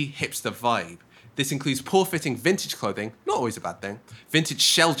edgy hipster vibe. This includes poor-fitting vintage clothing, not always a bad thing. Vintage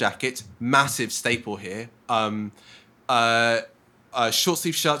shell jackets, massive staple here.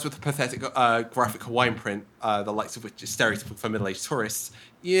 Short-sleeve shirts with a pathetic graphic Hawaiian print, the likes of which is stereotypical for middle-aged tourists.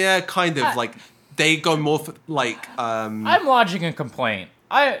 Yeah, kind of like they go more for like. I'm lodging a complaint.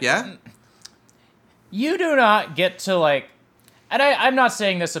 Yeah. You do not get to like, and I'm not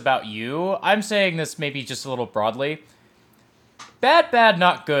saying this about you. I'm saying this maybe just a little broadly. Bad,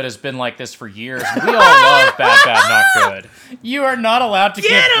 Not Good has been like this for years. We all love Bad, Not Good. You are not allowed to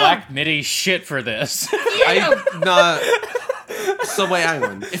give Black Midi shit for this. So wait, hang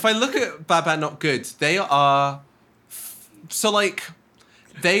on. If I look at Bad, Not Good, they are... So, like,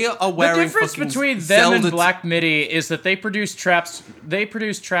 they are wearing the difference between them Zelda and Black Midi is that they produce tracks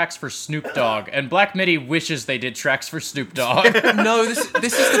for Snoop Dogg, and Black Midi wishes they did tracks for Snoop Dogg. No, this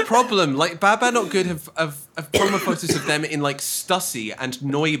is the problem. Like, Bad Not Good have promo photos of them in, like, Stussy and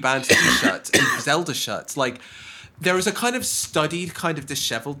Noi Band t-shirts and Zelda shirts. Like, there is a kind of studied kind of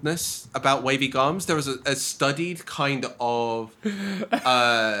disheveledness about wavy gums. There is a studied kind of,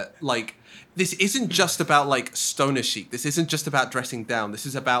 like... This isn't just about, like, stoner chic. This isn't just about dressing down. This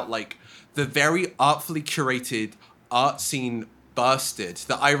is about, like, the very artfully curated art scene bastard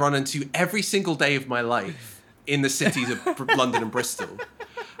that I run into every single day of my life in the cities of London and Bristol.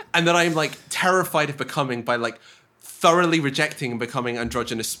 And that I'm, like, terrified of becoming by, like, thoroughly rejecting and becoming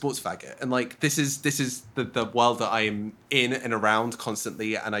androgynous sports faggot. And, like, this is the world that I am in and around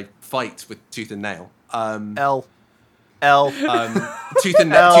constantly, and I fight with tooth and nail. Tooth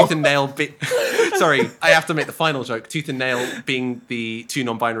and nail. Sorry, I have to make the final joke. Tooth and nail being the two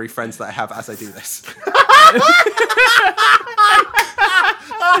non-binary friends that I have as I do this.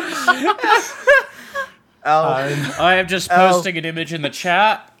 I am just posting an image in the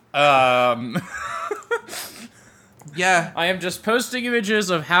chat. Yeah. I am just posting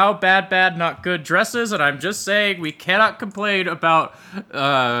images of how Bad, Not Good dresses, and I'm just saying we cannot complain about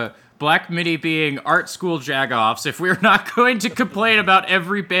Black Midi being art school jagoffs if we're not going to complain about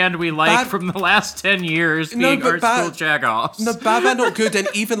every band we like from the last 10 years being art school jagoffs. No, Bad Not Good and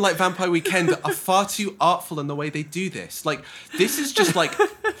even like Vampire Weekend are far too artful in the way they do this. Like, this is just like...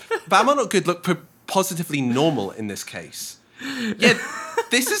 Bad Not Good look positively normal in this case. Yeah,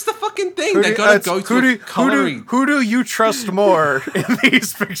 this is the fucking thing. They're going to go to coloring. Who do you trust more in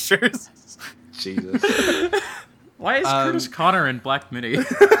these pictures? Jesus. Why is Curtis Connor in Black Midi?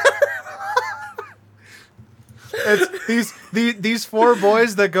 It's these four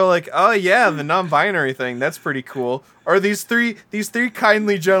boys that go like, oh yeah, the non-binary thing, that's pretty cool. Or these three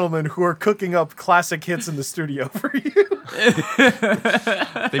kindly gentlemen who are cooking up classic hits in the studio for you.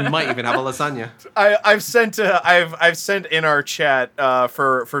 They might even have a lasagna. I've sent in our chat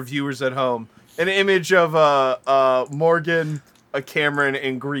for viewers at home an image of Morgan, Cameron,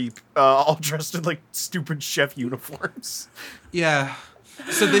 and Greep all dressed in like stupid chef uniforms. Yeah.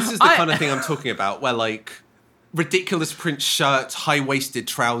 So this is the kind of thing I'm talking about, where like ridiculous print shirts, high-waisted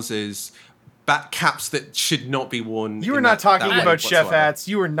trousers, bat caps that should not be worn. You were not talking about chef hats.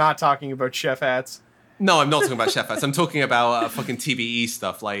 You were not talking about chef hats. No, I'm not talking about chef hats. I'm talking about fucking TBE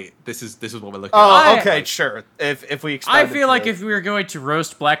stuff. Like this is what we're looking at. Oh, okay, sure. If we I feel like if we were going to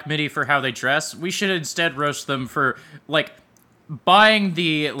roast Black Midi for how they dress, we should instead roast them for like buying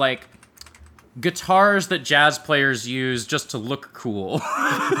the like guitars that jazz players use just to look cool.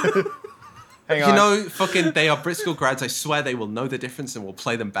 Hang on. You know, fucking they are Brit School grads. I swear they will know the difference and will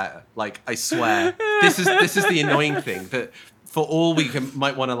play them better. Like, I swear. This is the annoying thing, that for all we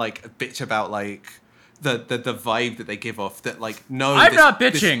might want to like bitch about like the vibe that they give off, that like no, I'm not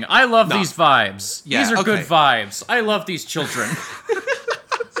bitching. I love these vibes. Yeah, these are good vibes. I love these children.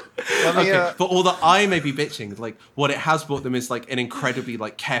 Okay, but all that I may be bitching, like what it has brought them is like an incredibly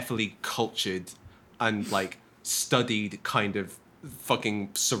like carefully cultured and like studied kind of fucking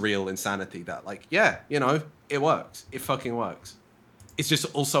surreal insanity that like, yeah, you know, it works. It fucking works. It's just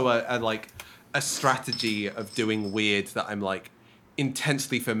also a strategy of doing weird that I'm like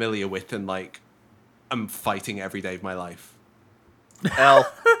intensely familiar with and like I'm fighting every day of my life. L,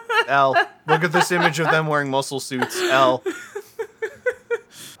 look at this image of them wearing muscle suits. L.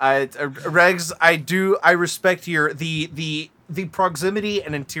 Regs, I respect the proximity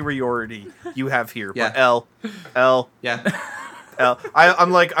and interiority you have here. Yeah. But L. Yeah.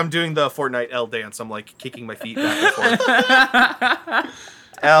 I'm doing the Fortnite L dance. I'm like kicking my feet back and forth.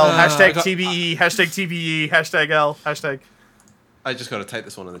 L, hashtag TBE, hashtag TBE, hashtag L, hashtag. I just got to take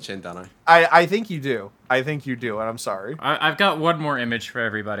this one on the chin, don't I? I think you do. I think you do, and I'm sorry. I've got one more image for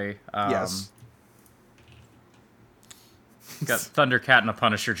everybody. Yes. Got Thundercat in a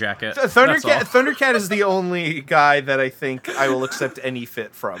Punisher jacket. Thundercat is the only guy that I think I will accept any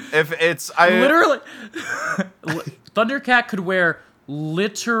fit from. If it's literally, Thundercat could wear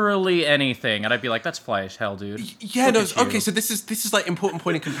literally anything, and I'd be like, "That's fly as hell, dude." Yeah, no. Okay, so this is like important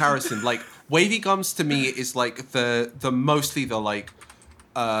point in comparison. Like wavy gums to me is like the mostly the like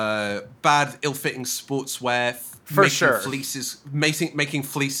bad ill-fitting sportswear for sure. Making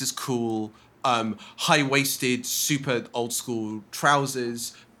fleeces cool. High-waisted, super old-school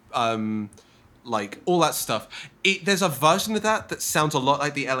trousers, like all that stuff. There's a version of that sounds a lot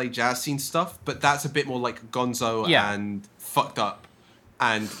like the LA jazz scene stuff, but that's a bit more like gonzo and fucked up,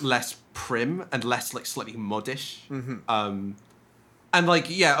 and less prim and less like slightly modish. And like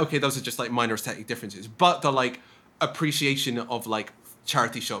those are just like minor aesthetic differences, but the like appreciation of like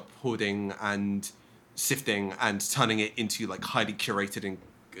charity shop hoarding and sifting and turning it into like highly curated and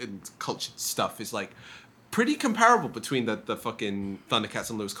cultured stuff is like pretty comparable between the fucking Thundercats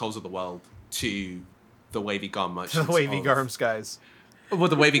and Lewis Coles of the world to the wavy gum merchants. The wavy gums guys. Well,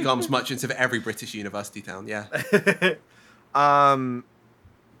 the wavy gums merchants of every British university town, yeah. God,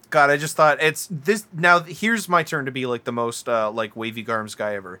 I just thought it's this. Now here's my turn to be like the most like wavy gums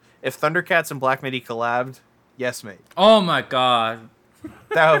guy ever. If Thundercats and Black Midi collabed, yes, mate. Oh my god,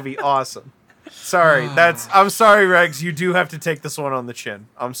 that would be awesome. Sorry, I'm sorry, Regs. You do have to take this one on the chin.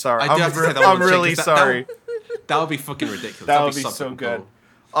 I'm sorry. I'm really sorry. That would be fucking ridiculous. That would be so good.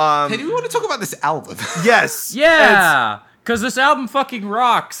 Hey, do we want to talk about this album? Yes. Yeah. Because this album fucking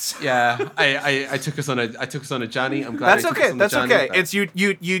rocks. Yeah, I took us on a journey. I'm glad. That's okay. That's okay. It's you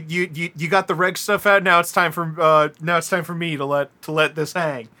got the Reg stuff out. Now it's time for me to let this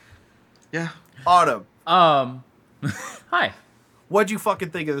hang. Yeah. Autumn. Hi. What'd you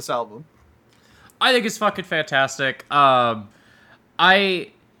fucking think of this album? I think it's fucking fantastic.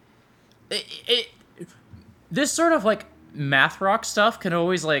 This sort of like math rock stuff can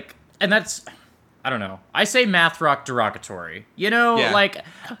always like, and that's, I don't know. I say math rock derogatory, like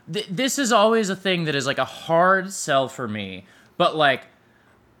this is always a thing that is like a hard sell for me. But like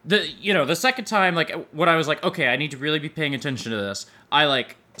the second time, like when I was like, okay, I need to really be paying attention to this. I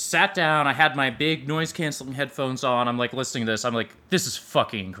like sat down, I had my big noise canceling headphones on. I'm like listening to this. I'm like, this is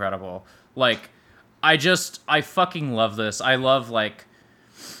fucking incredible. Like, I fucking love this. I love, like,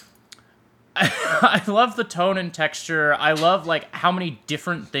 I love the tone and texture. I love, like, how many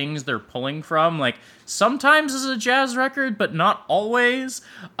different things they're pulling from. Like, sometimes it's a jazz record, but not always.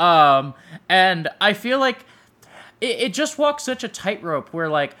 And I feel like it just walks such a tightrope where,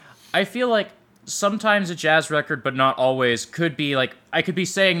 like, I feel like sometimes a jazz record, but not always, could be like, I could be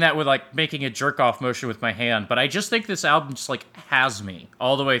saying that with like making a jerk off motion with my hand, but I just think this album just like has me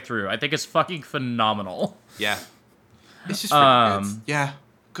all the way through. I think it's fucking phenomenal. Yeah. It's just really good. Yeah.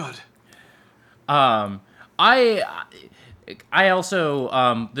 Good. I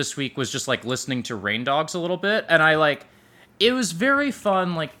also this week was just like listening to Rain Dogs a little bit, and it was very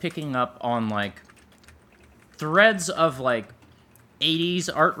fun like picking up on like threads of like 80s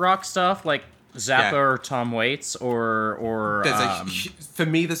art rock stuff, like Zappa or Tom Waits or for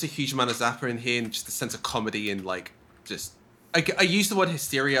me there's a huge amount of Zappa in here, and just the sense of comedy and like just I used the word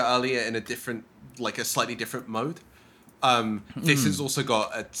hysteria earlier in a slightly different mode. This has also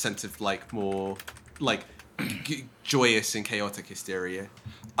got a sense of like more like joyous and chaotic hysteria.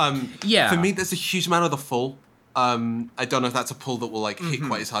 For me there's a huge amount of the full. I don't know if that's a pull that will like hit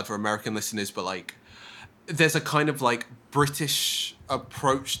quite as hard for American listeners, but like there's a kind of like British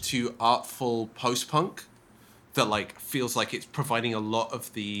approach to artful post-punk that like feels like it's providing a lot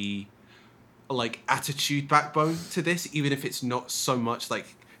of the like attitude backbone to this, even if it's not so much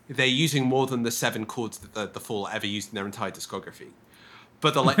like they're using more than the 7 chords that the Fall ever used in their entire discography.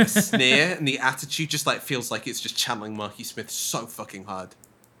 But the like the snare and the attitude just like feels like it's just channeling Marky Smith so fucking hard.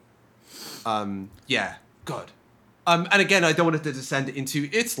 Yeah, God. And again, I don't want it to descend into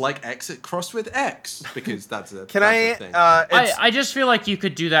it's like X at crossed with X, because that's a thing. I just feel like you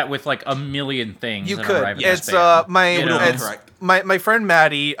could do that with like a million things. You could. It's my friend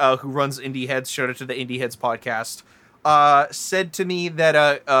Maddie, who runs Indie Heads. Shout out to the Indie Heads podcast. Said to me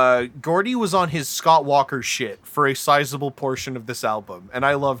that Gordy was on his Scott Walker shit for a sizable portion of this album, and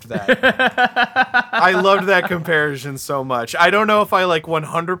I loved that. I loved that comparison so much. I don't know if I like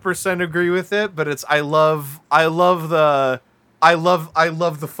 100% agree with it, but I love the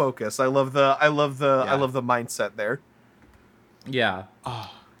focus. I love the mindset there. Yeah.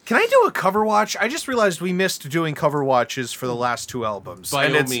 Can I do a cover watch? I just realized we missed doing cover watches for the last 2 albums. By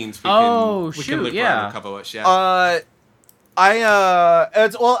all means, we can look around a cover watch. Yeah. I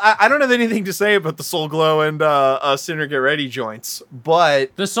don't have anything to say about the Soul Glow and Sinner Get Ready joints,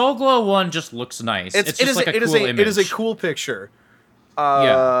 but The Soul Glow one just looks nice. It's just like a cool image. It is a cool picture.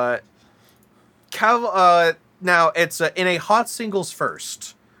 Yeah. Now it's in a hot singles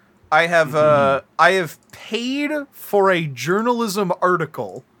first. I have paid for a journalism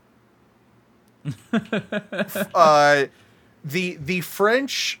article. The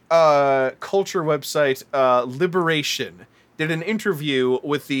French culture website Liberation did an interview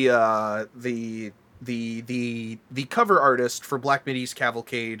with the cover artist for Black Midi's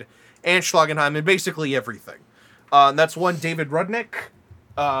Cavalcade and Schlagenheim and basically everything. That's one David Rudnick,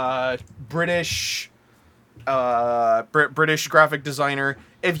 British graphic designer.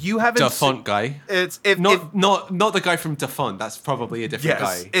 If you haven't Dafont guy. It's not the guy from Dafont. That's probably a different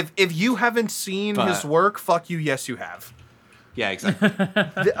guy. If you haven't seen his work, fuck you. Yes, you have. Yeah, exactly.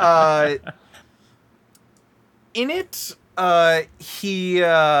 In it, he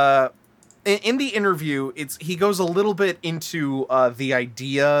in the interview, he goes a little bit into the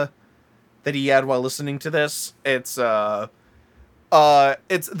idea that he had while listening to this. It's the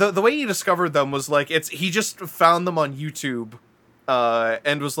way he discovered them was like he just found them on YouTube.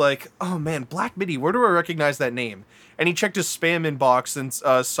 And was like, oh man, Black Midi, where do I recognize that name? And he checked his spam inbox and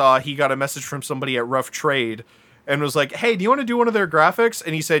saw he got a message from somebody at Rough Trade and was like, hey, do you want to do one of their graphics?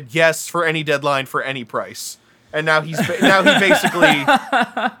 And he said, yes, for any deadline, for any price. And now he basically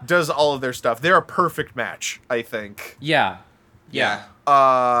does all of their stuff. They're a perfect match, I think. Yeah.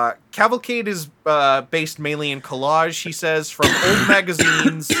 Cavalcade is based mainly in collage, he says, from old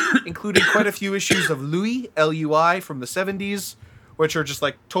magazines, including quite a few issues of Louis, L-U-I, from the 70s, which are just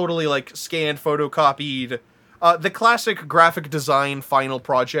like totally like scanned, photocopied. The classic graphic design final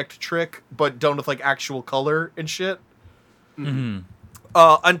project trick, but done with like actual color and shit. Mm-hmm.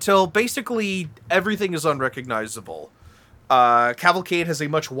 Until basically everything is unrecognizable. Cavalcade has a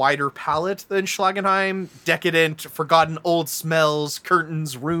much wider palette than Schlagenheim. Decadent, forgotten old smells,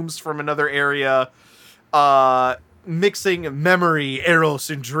 curtains, rooms from another area, mixing memory,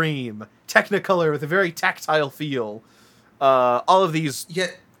 eros, and dream. Technicolor with a very tactile feel. All of these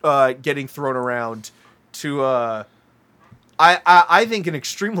getting thrown around to I think an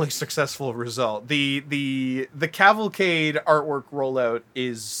extremely successful result. The Cavalcade artwork rollout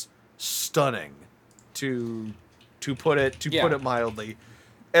is stunning to put it mildly.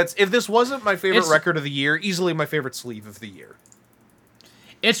 If this wasn't my favorite record of the year, easily my favorite sleeve of the year.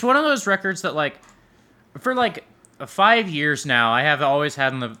 It's one of those records that like for like 5 years now I have always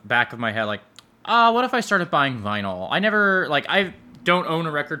had in the back of my head like, what if I started buying vinyl? I don't own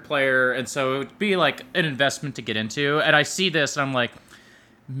a record player, and so it would be like an investment to get into. And I see this, and I'm like,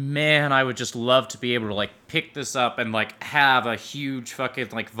 man, I would just love to be able to like pick this up and like have a huge fucking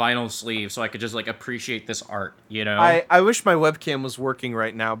like vinyl sleeve, so I could just like appreciate this art, you know? I wish my webcam was working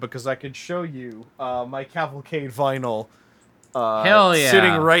right now because I could show you my Cavalcade vinyl. Hell yeah.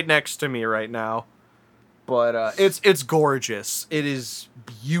 Sitting right next to me right now. But it's gorgeous. It is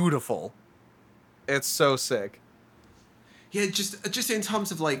beautiful. It's so sick. Yeah, just in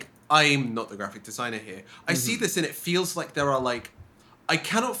terms of like, I'm not the graphic designer here. I see this and it feels like there are like, I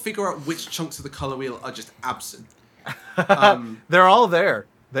cannot figure out which chunks of the color wheel are just absent. They're all there.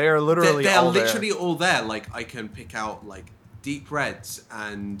 They are literally they all are there. literally all there. Like I can pick out like deep reds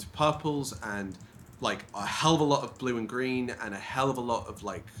and purples and like a hell of a lot of blue and green and a hell of a lot of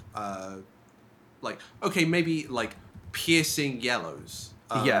like okay, maybe like piercing yellows.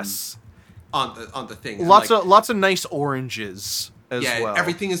 Yes. On the thing. Lots of nice oranges as well. Yeah,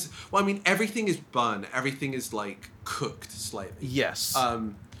 everything is everything is burnt. Everything is like cooked slightly. Yes.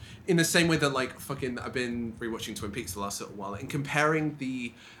 In the same way that like fucking I've been rewatching Twin Peaks the last little while and comparing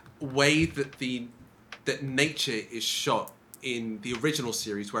the way that nature is shot in the original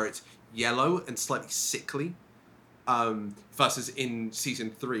series where it's yellow and slightly sickly, versus in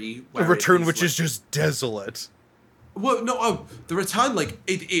season 3 where The Return, which is just desolate. Well, no, The Return, like,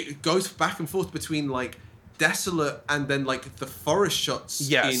 it goes back and forth between, like, desolate and then, like, the forest shots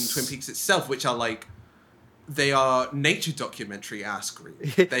in Twin Peaks itself, which are, like, they are nature documentary-esque,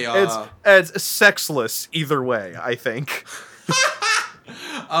 really. They are... It's sexless either way, I think.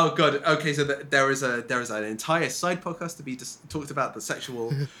 Oh, God. Okay, so there is an entire side podcast to be talked about the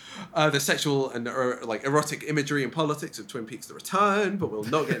sexual and, like, erotic imagery and politics of Twin Peaks The Return, but we'll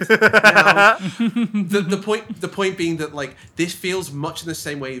not get into that now. The point being that, like, this feels much in the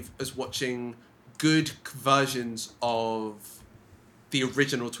same way as watching good versions of the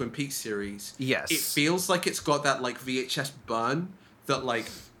original Twin Peaks series. Yes. It feels like it's got that, like, VHS burn that, like,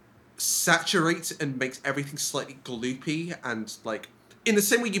 saturates and makes everything slightly gloopy and, like, in the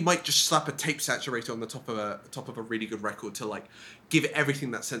same way you might just slap a tape saturator on the top of a really good record to like give it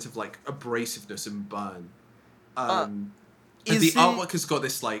everything that sense of like abrasiveness and burn. And the artwork has got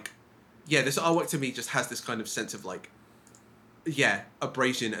this like, this artwork to me just has this kind of sense of like,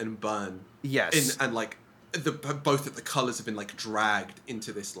 abrasion and burn. Yes. And like both of the colors have been like dragged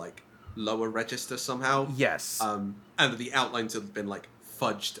into this like lower register somehow. Yes. And the outlines have been like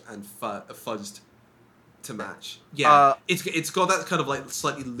fudged and fuzzed to match. It's got that kind of like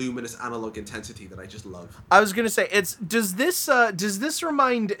slightly luminous analog intensity that I just love. I was gonna say, does this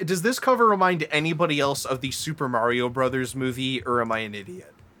cover remind anybody else of the Super Mario Brothers movie, or am I an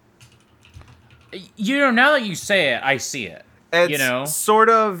idiot? You know, now that you say it, I see it. It's you know, sort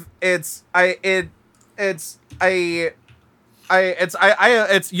of. It's you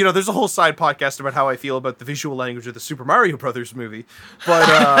know, there's a whole side podcast about how I feel about the visual language of the Super Mario Brothers movie,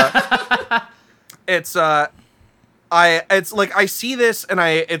 but it's like I see this and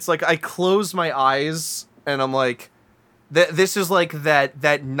it's like I close my eyes and I'm like, this is like that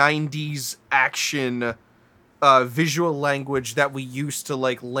 90s action visual language that we used to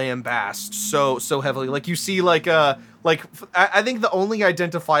like lambast so heavily. Like you see like I think the only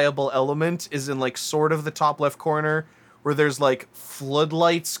identifiable element is in like sort of the top left corner where there's like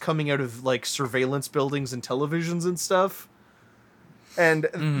floodlights coming out of like surveillance buildings and televisions and stuff. And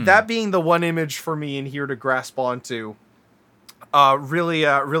that being the one image for me in here to grasp onto,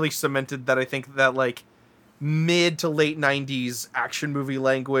 really cemented that I think that like mid to late 90s action movie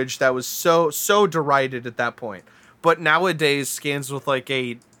language that was so derided at that point, but nowadays scans with like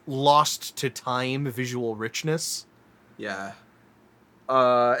a lost to time visual richness. Yeah.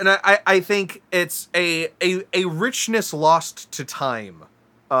 And I think it's a richness lost to time.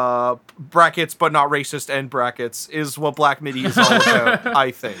 Brackets, but not racist, end brackets, is what Black MIDI is all about,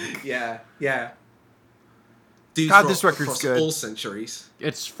 I think. Yeah. God, this record's good. All centuries.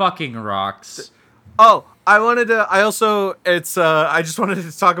 it's fucking rocks. Oh, I just wanted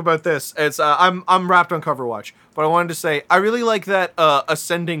to talk about this. It's I'm wrapped on Cover Watch, but I wanted to say I really like that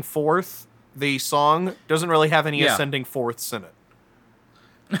Ascending Fourth, the song, doesn't really have any ascending fourths in it.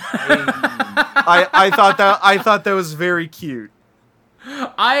 I thought that was very cute.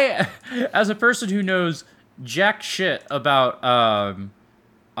 I, as a person who knows jack shit about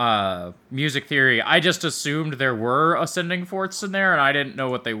music theory, I just assumed there were ascending fourths in there, and I didn't know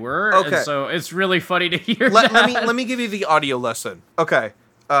what they were. Okay. And so it's really funny to hear that. Let me give you the audio lesson. Okay.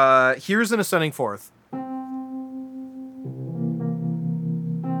 Here's an ascending fourth.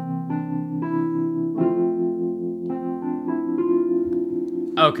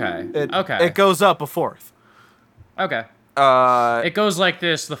 Okay. It goes up a fourth. Okay. It goes like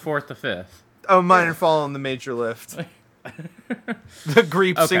this: the fourth, the fifth. A minor fall on the major lift. The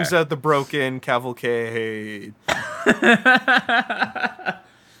Greep sings out the broken Cavalcade.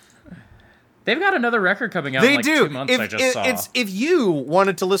 They've got another record coming out in like 2 months, I just saw. If you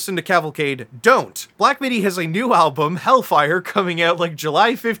wanted to listen to Cavalcade, don't. Black MIDI has a new album, Hellfire, coming out like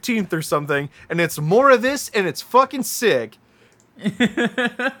July 15th or something, and it's more of this, and it's fucking sick.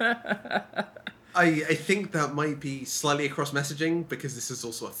 I think that might be slightly across messaging because this is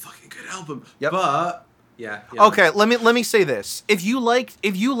also a fucking good album. Yep. But yeah. Okay, let me say this. If you liked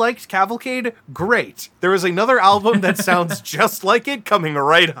Cavalcade, great. There is another album that sounds just like it coming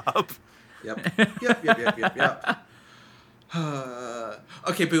right up. Yep.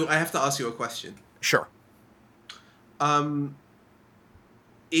 Okay, Boo, I have to ask you a question. Sure.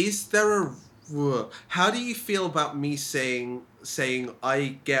 Is there how do you feel about me saying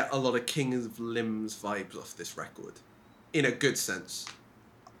I get a lot of King of Limbs vibes off this record? In a good sense.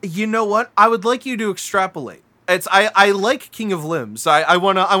 You know what? I would like you to extrapolate. I like King of Limbs. I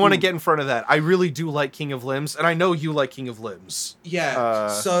wanna get in front of that. I really do like King of Limbs, and I know you like King of Limbs. Yeah.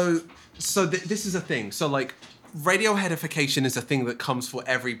 This is a thing. So like, Radioheadification is a thing that comes for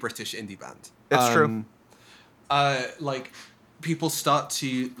every British indie band. It's true. Like, people start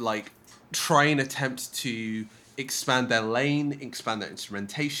to like try and attempt to expand their lane, expand their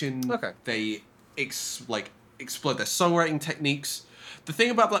instrumentation. Okay. They explore their songwriting techniques. The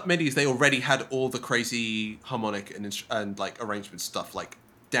thing about Black MIDI is they already had all the crazy harmonic and like arrangement stuff like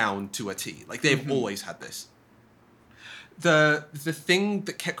down to a T. Like they've always had this. The thing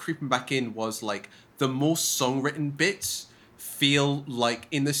that kept creeping back in was like the more songwritten bits feel like,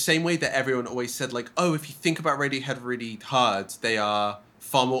 in the same way that everyone always said like, oh, if you think about Radiohead really hard, they are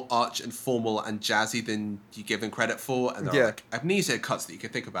far more arch and formal and jazzy than you give them credit for, and there are like Amnesia cuts that you can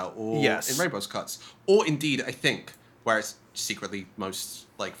think about, or in Rainbow's cuts, or indeed I think where it's secretly most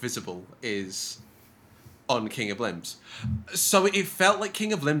like visible is on King of Limbs. So it felt like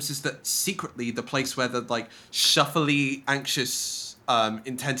King of Limbs is that secretly the place where the like shuffly, anxious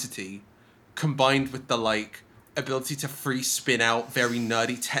intensity, combined with the like ability to free spin out very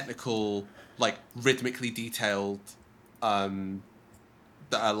nerdy technical, like rhythmically detailed, like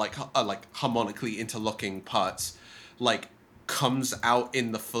harmonically interlocking parts, like comes out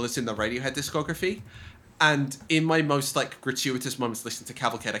in the fullest in the Radiohead discography. And in my most like gratuitous moments listening to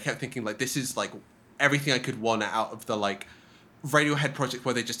Cavalcade, I kept thinking like this is like everything I could want out of the like Radiohead project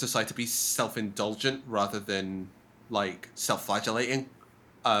where they just decide to be self-indulgent rather than like self-flagellating.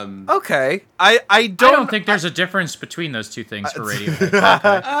 Okay, I don't think there's a difference between those two things for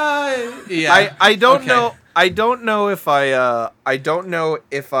Radiohead. Yeah, I don't know. I don't know if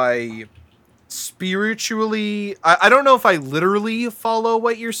I spiritually. I don't know if I literally follow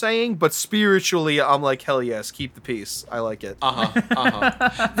what you're saying, but spiritually, I'm like, hell yes, keep the peace. I like it. There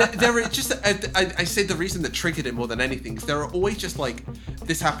are just I say the reason that triggered it more than anything is there are always just like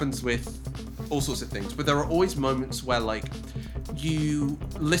this happens with all sorts of things, but there are always moments where like you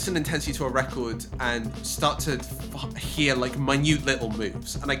listen intensely to a record and start to hear like minute little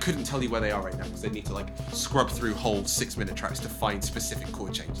moves, and I couldn't tell you where they are right now because they need to like scrub through whole 6-minute tracks to find specific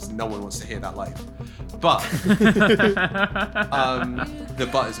chord changes. No one wants to hear that live, but the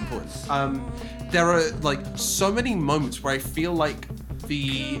but is important. There are like so many moments where I feel like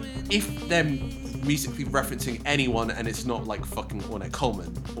if they're musically referencing anyone and it's not like fucking Ornette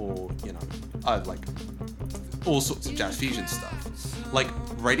Coleman or you know like all sorts of jazz fusion stuff. Like,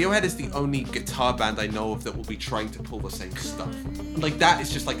 Radiohead is the only guitar band I know of that will be trying to pull the same stuff. Like, that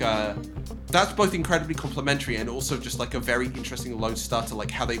is just like that's both incredibly complimentary and also just like a very interesting lone star to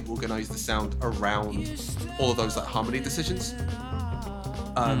like how they organize the sound around all of those like harmony decisions.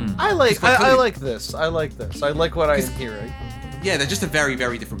 I like this. I like what I'm hearing. Yeah, they're just a very,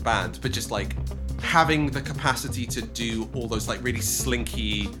 very different band, but just like having the capacity to do all those like really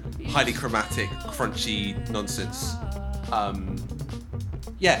slinky, highly chromatic, crunchy nonsense.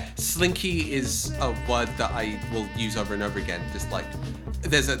 Yeah, slinky is a word that I will use over and over again. Just like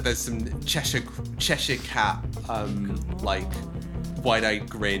there's some Cheshire cat, like wide-eyed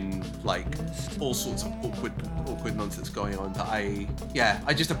grin, like all sorts of awkward nonsense going on that I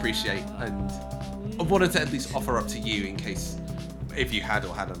just appreciate, and I wanted to at least offer up to you in case if you had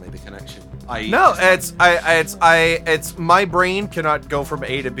or hadn't made the connection. It's my brain cannot go from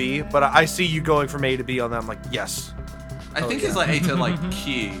A to B, but I see you going from A to B on that. I'm like, yes. I think it's like A to like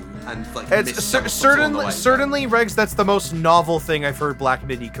Q and like it's certainly Regs. That's the most novel thing I've heard Black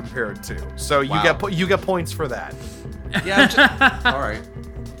Midi compared to. So you get points for that. Yeah. All right.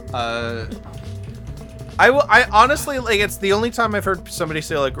 I honestly like it's the only time I've heard somebody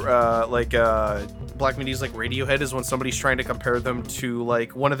say like Black Midi's like Radiohead is when somebody's trying to compare them to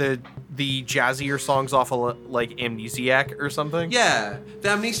like one of the jazzier songs off of like Amnesiac or something. Yeah, the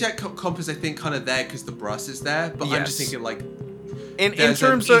Amnesiac comp is I think kind of there because the brass is there, but yes. I'm just thinking like in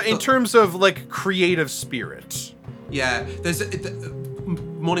terms of like creative spirit. Yeah, there's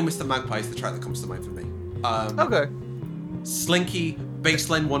Morning Mr. Magpie is the track that comes to mind for me. Okay. Slinky,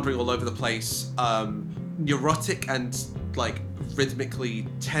 bassline wandering all over the place, neurotic and like rhythmically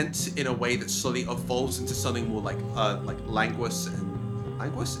tense in a way that slowly evolves into something more like languorous.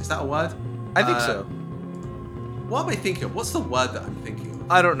 Is that a word? I think so. What am I thinking of? What's the word that I'm thinking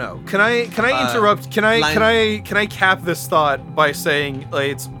of? I don't know. Can I interrupt? Can I cap this thought by saying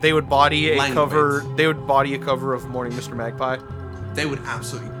they would body a cover? They would body a cover of Morning Mr. Magpie. They would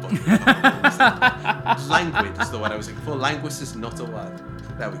absolutely body a cover. Languid is the word I was looking for. Languorous is not a word.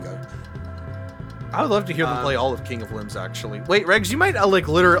 There we go. I would love to hear them play all of King of Limbs. Actually, wait, Regs, you might like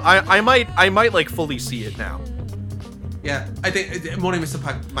literally. I might like fully see it now. Yeah, I think Morning Mr.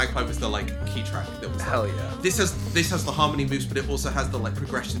 Magpie was the like key track that was hell like, yeah. This has the harmony moves, but it also has the like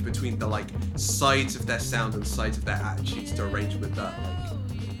progression between the like sides of their sound and sides of their attitudes to arrangement that like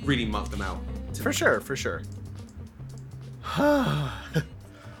really mark them out. For sure.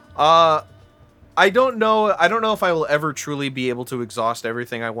 I don't know if I will ever truly be able to exhaust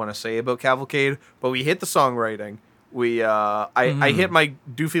everything I want to say about Cavalcade, but we hit the songwriting. I hit my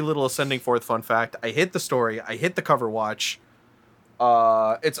doofy little ascending fourth fun fact. I hit the story. I hit the cover watch.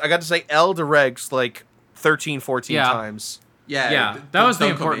 I got to say L to Regs like 13, 14 times. Yeah. That was the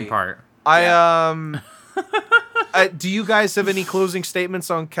important part. Do you guys have any closing statements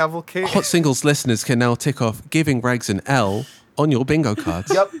on Cavalcade? Hot Singles listeners can now tick off giving Regs an L on your bingo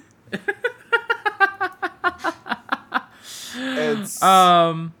cards. Yep.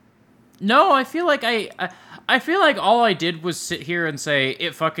 No, I feel like I feel like all I did was sit here and say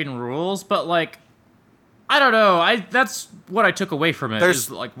it fucking rules, but like I don't know. That's what I took away from it.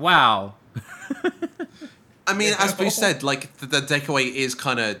 Is like, wow. I mean, as we said, like the takeaway is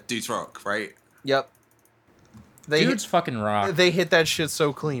kind of dudes rock, right? Yep. Dudes fucking rock. They hit that shit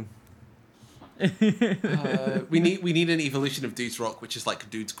so clean. We need an evolution of Dudes Rock, which is like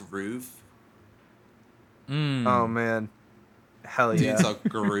Dudes Groove. Oh man, hell yeah! Dudes are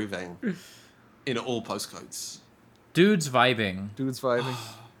grooving in all postcodes. Dudes vibing.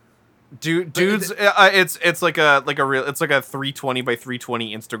 Dudes, it's like a real, it's like a 320 by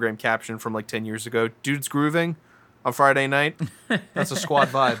 320 Instagram caption from like 10 years ago. Dudes grooving on Friday night. That's a squad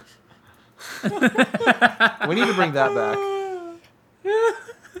vibe. We need to bring that back.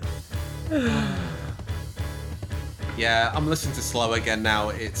 Yeah, I'm listening to Slow again now.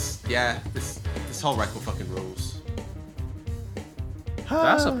 It's this whole record fucking rules.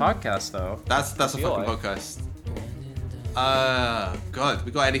 That's a podcast though. That's a fucking podcast. God,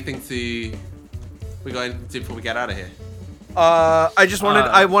 we got anything to before we get out of here?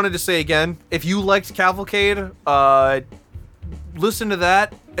 I wanted to say again, if you liked Cavalcade, listen to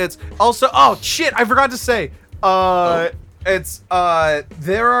that. It's also, oh shit, I forgot to say, it's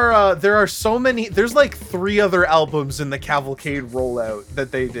there are so many. There's like 3 other albums in the Cavalcade rollout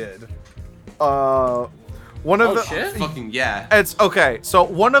that they did. One of Fucking yeah. It's okay. So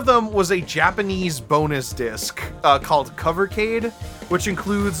one of them was a Japanese bonus disc called Cavalcade, which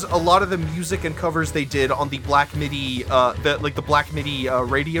includes a lot of the music and covers they did on the Black MIDI, the Black MIDI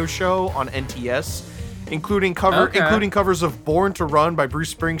radio show on NTS, including covers of Born to Run by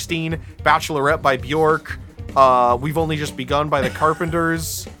Bruce Springsteen, Bachelorette by Bjork, We've Only Just Begun by the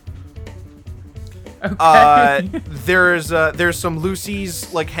Carpenters. Okay. There's some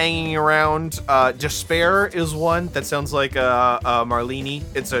Lucy's like hanging around. Despair is one that sounds like Marlene.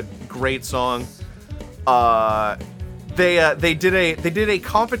 It's a great song. They did a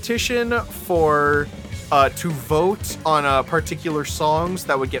competition for to vote on particular songs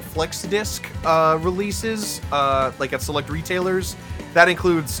that would get flex disc releases like at select retailers. That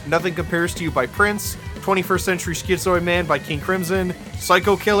includes Nothing Compares to You by Prince, 21st Century Schizoid Man by King Crimson,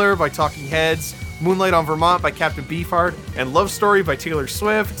 Psycho Killer by Talking Heads, Moonlight on Vermont by Captain Beefheart, and Love Story by Taylor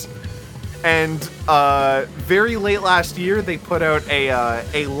Swift. And very late last year, they put out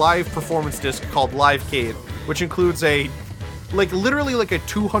a live performance disc called Livecade, which includes literally a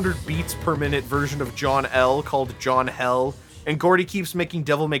 200 beats per minute version of John L. called John Hell. And Gordy keeps making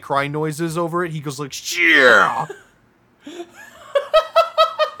Devil May Cry noises over it. He goes like, yeah!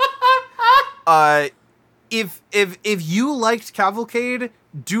 If you liked Cavalcade,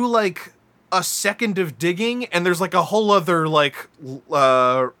 do like a second of digging, and there's like a whole other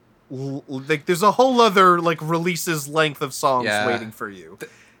there's a whole other releases length of songs waiting for you.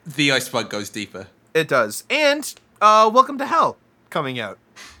 The iceberg goes deeper. It does. And Welcome to Hell coming out.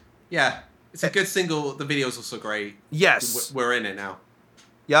 Yeah, it's a good single. The video's also great. Yes, we're in it now.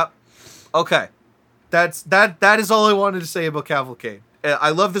 Yep. Okay, that is all I wanted to say about Cavalcade.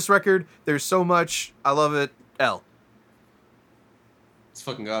 I love this record. There's so much. I love it. Let's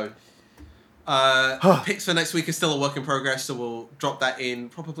fucking go. Picks for next week is still a work in progress, so we'll drop that in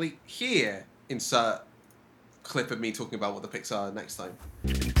probably here. Insert clip of me talking about what the picks are next time.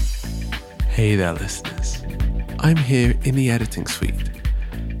 Hey there, listeners. I'm here in the editing suite,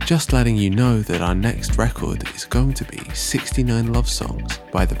 just letting you know that our next record is going to be 69 Love Songs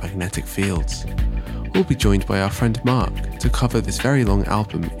by the Magnetic Fields. We'll be joined by our friend Mark to cover this very long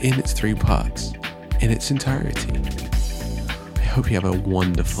album in its 3 parts, in its entirety. I hope you have a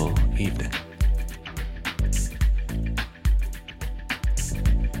wonderful evening.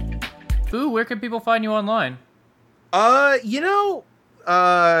 Boo, where can people find you online? It's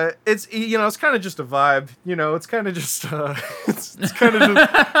it's kind of just a vibe. It's kind of just it's kind of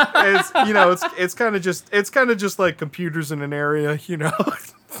just it's kind of just like computers in an area.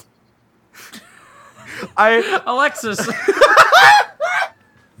 Alexis.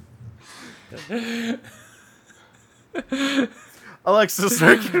 Alexis,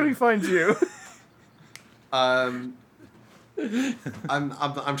 where can we find you? I'm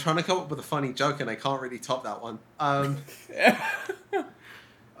trying to come up with a funny joke and I can't really top that one.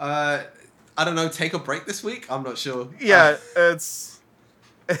 I don't know. Take a break this week. I'm not sure. Yeah, it's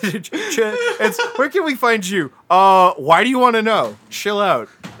where can we find you? Why do you want to know? Chill out.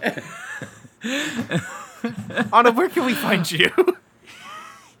 Anna, where can we find you?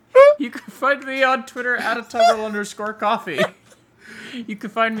 You can find me on Twitter @@Tuggerl_coffee. You can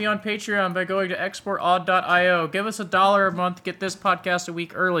find me on Patreon by going to exportodd.io. Give us $1 a month, get this podcast a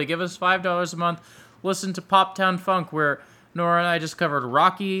week early. Give us $5 a month, listen to Poptown Funk, where Nora and I just covered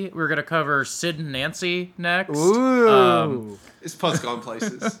Rocky. We're going to cover Sid and Nancy next. Ooh. This pod's gone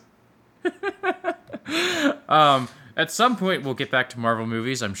places. At some point, we'll get back to Marvel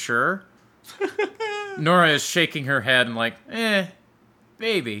movies, I'm sure. Nora is shaking her head and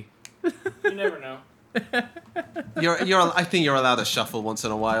baby. You never know. I think you're allowed a shuffle once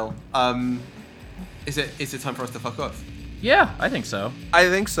in a while. Is it time for us to fuck off? Yeah, I think so. I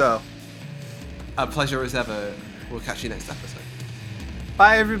think so. A pleasure as ever. We'll catch you next episode.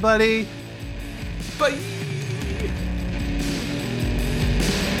 Bye, everybody. Bye.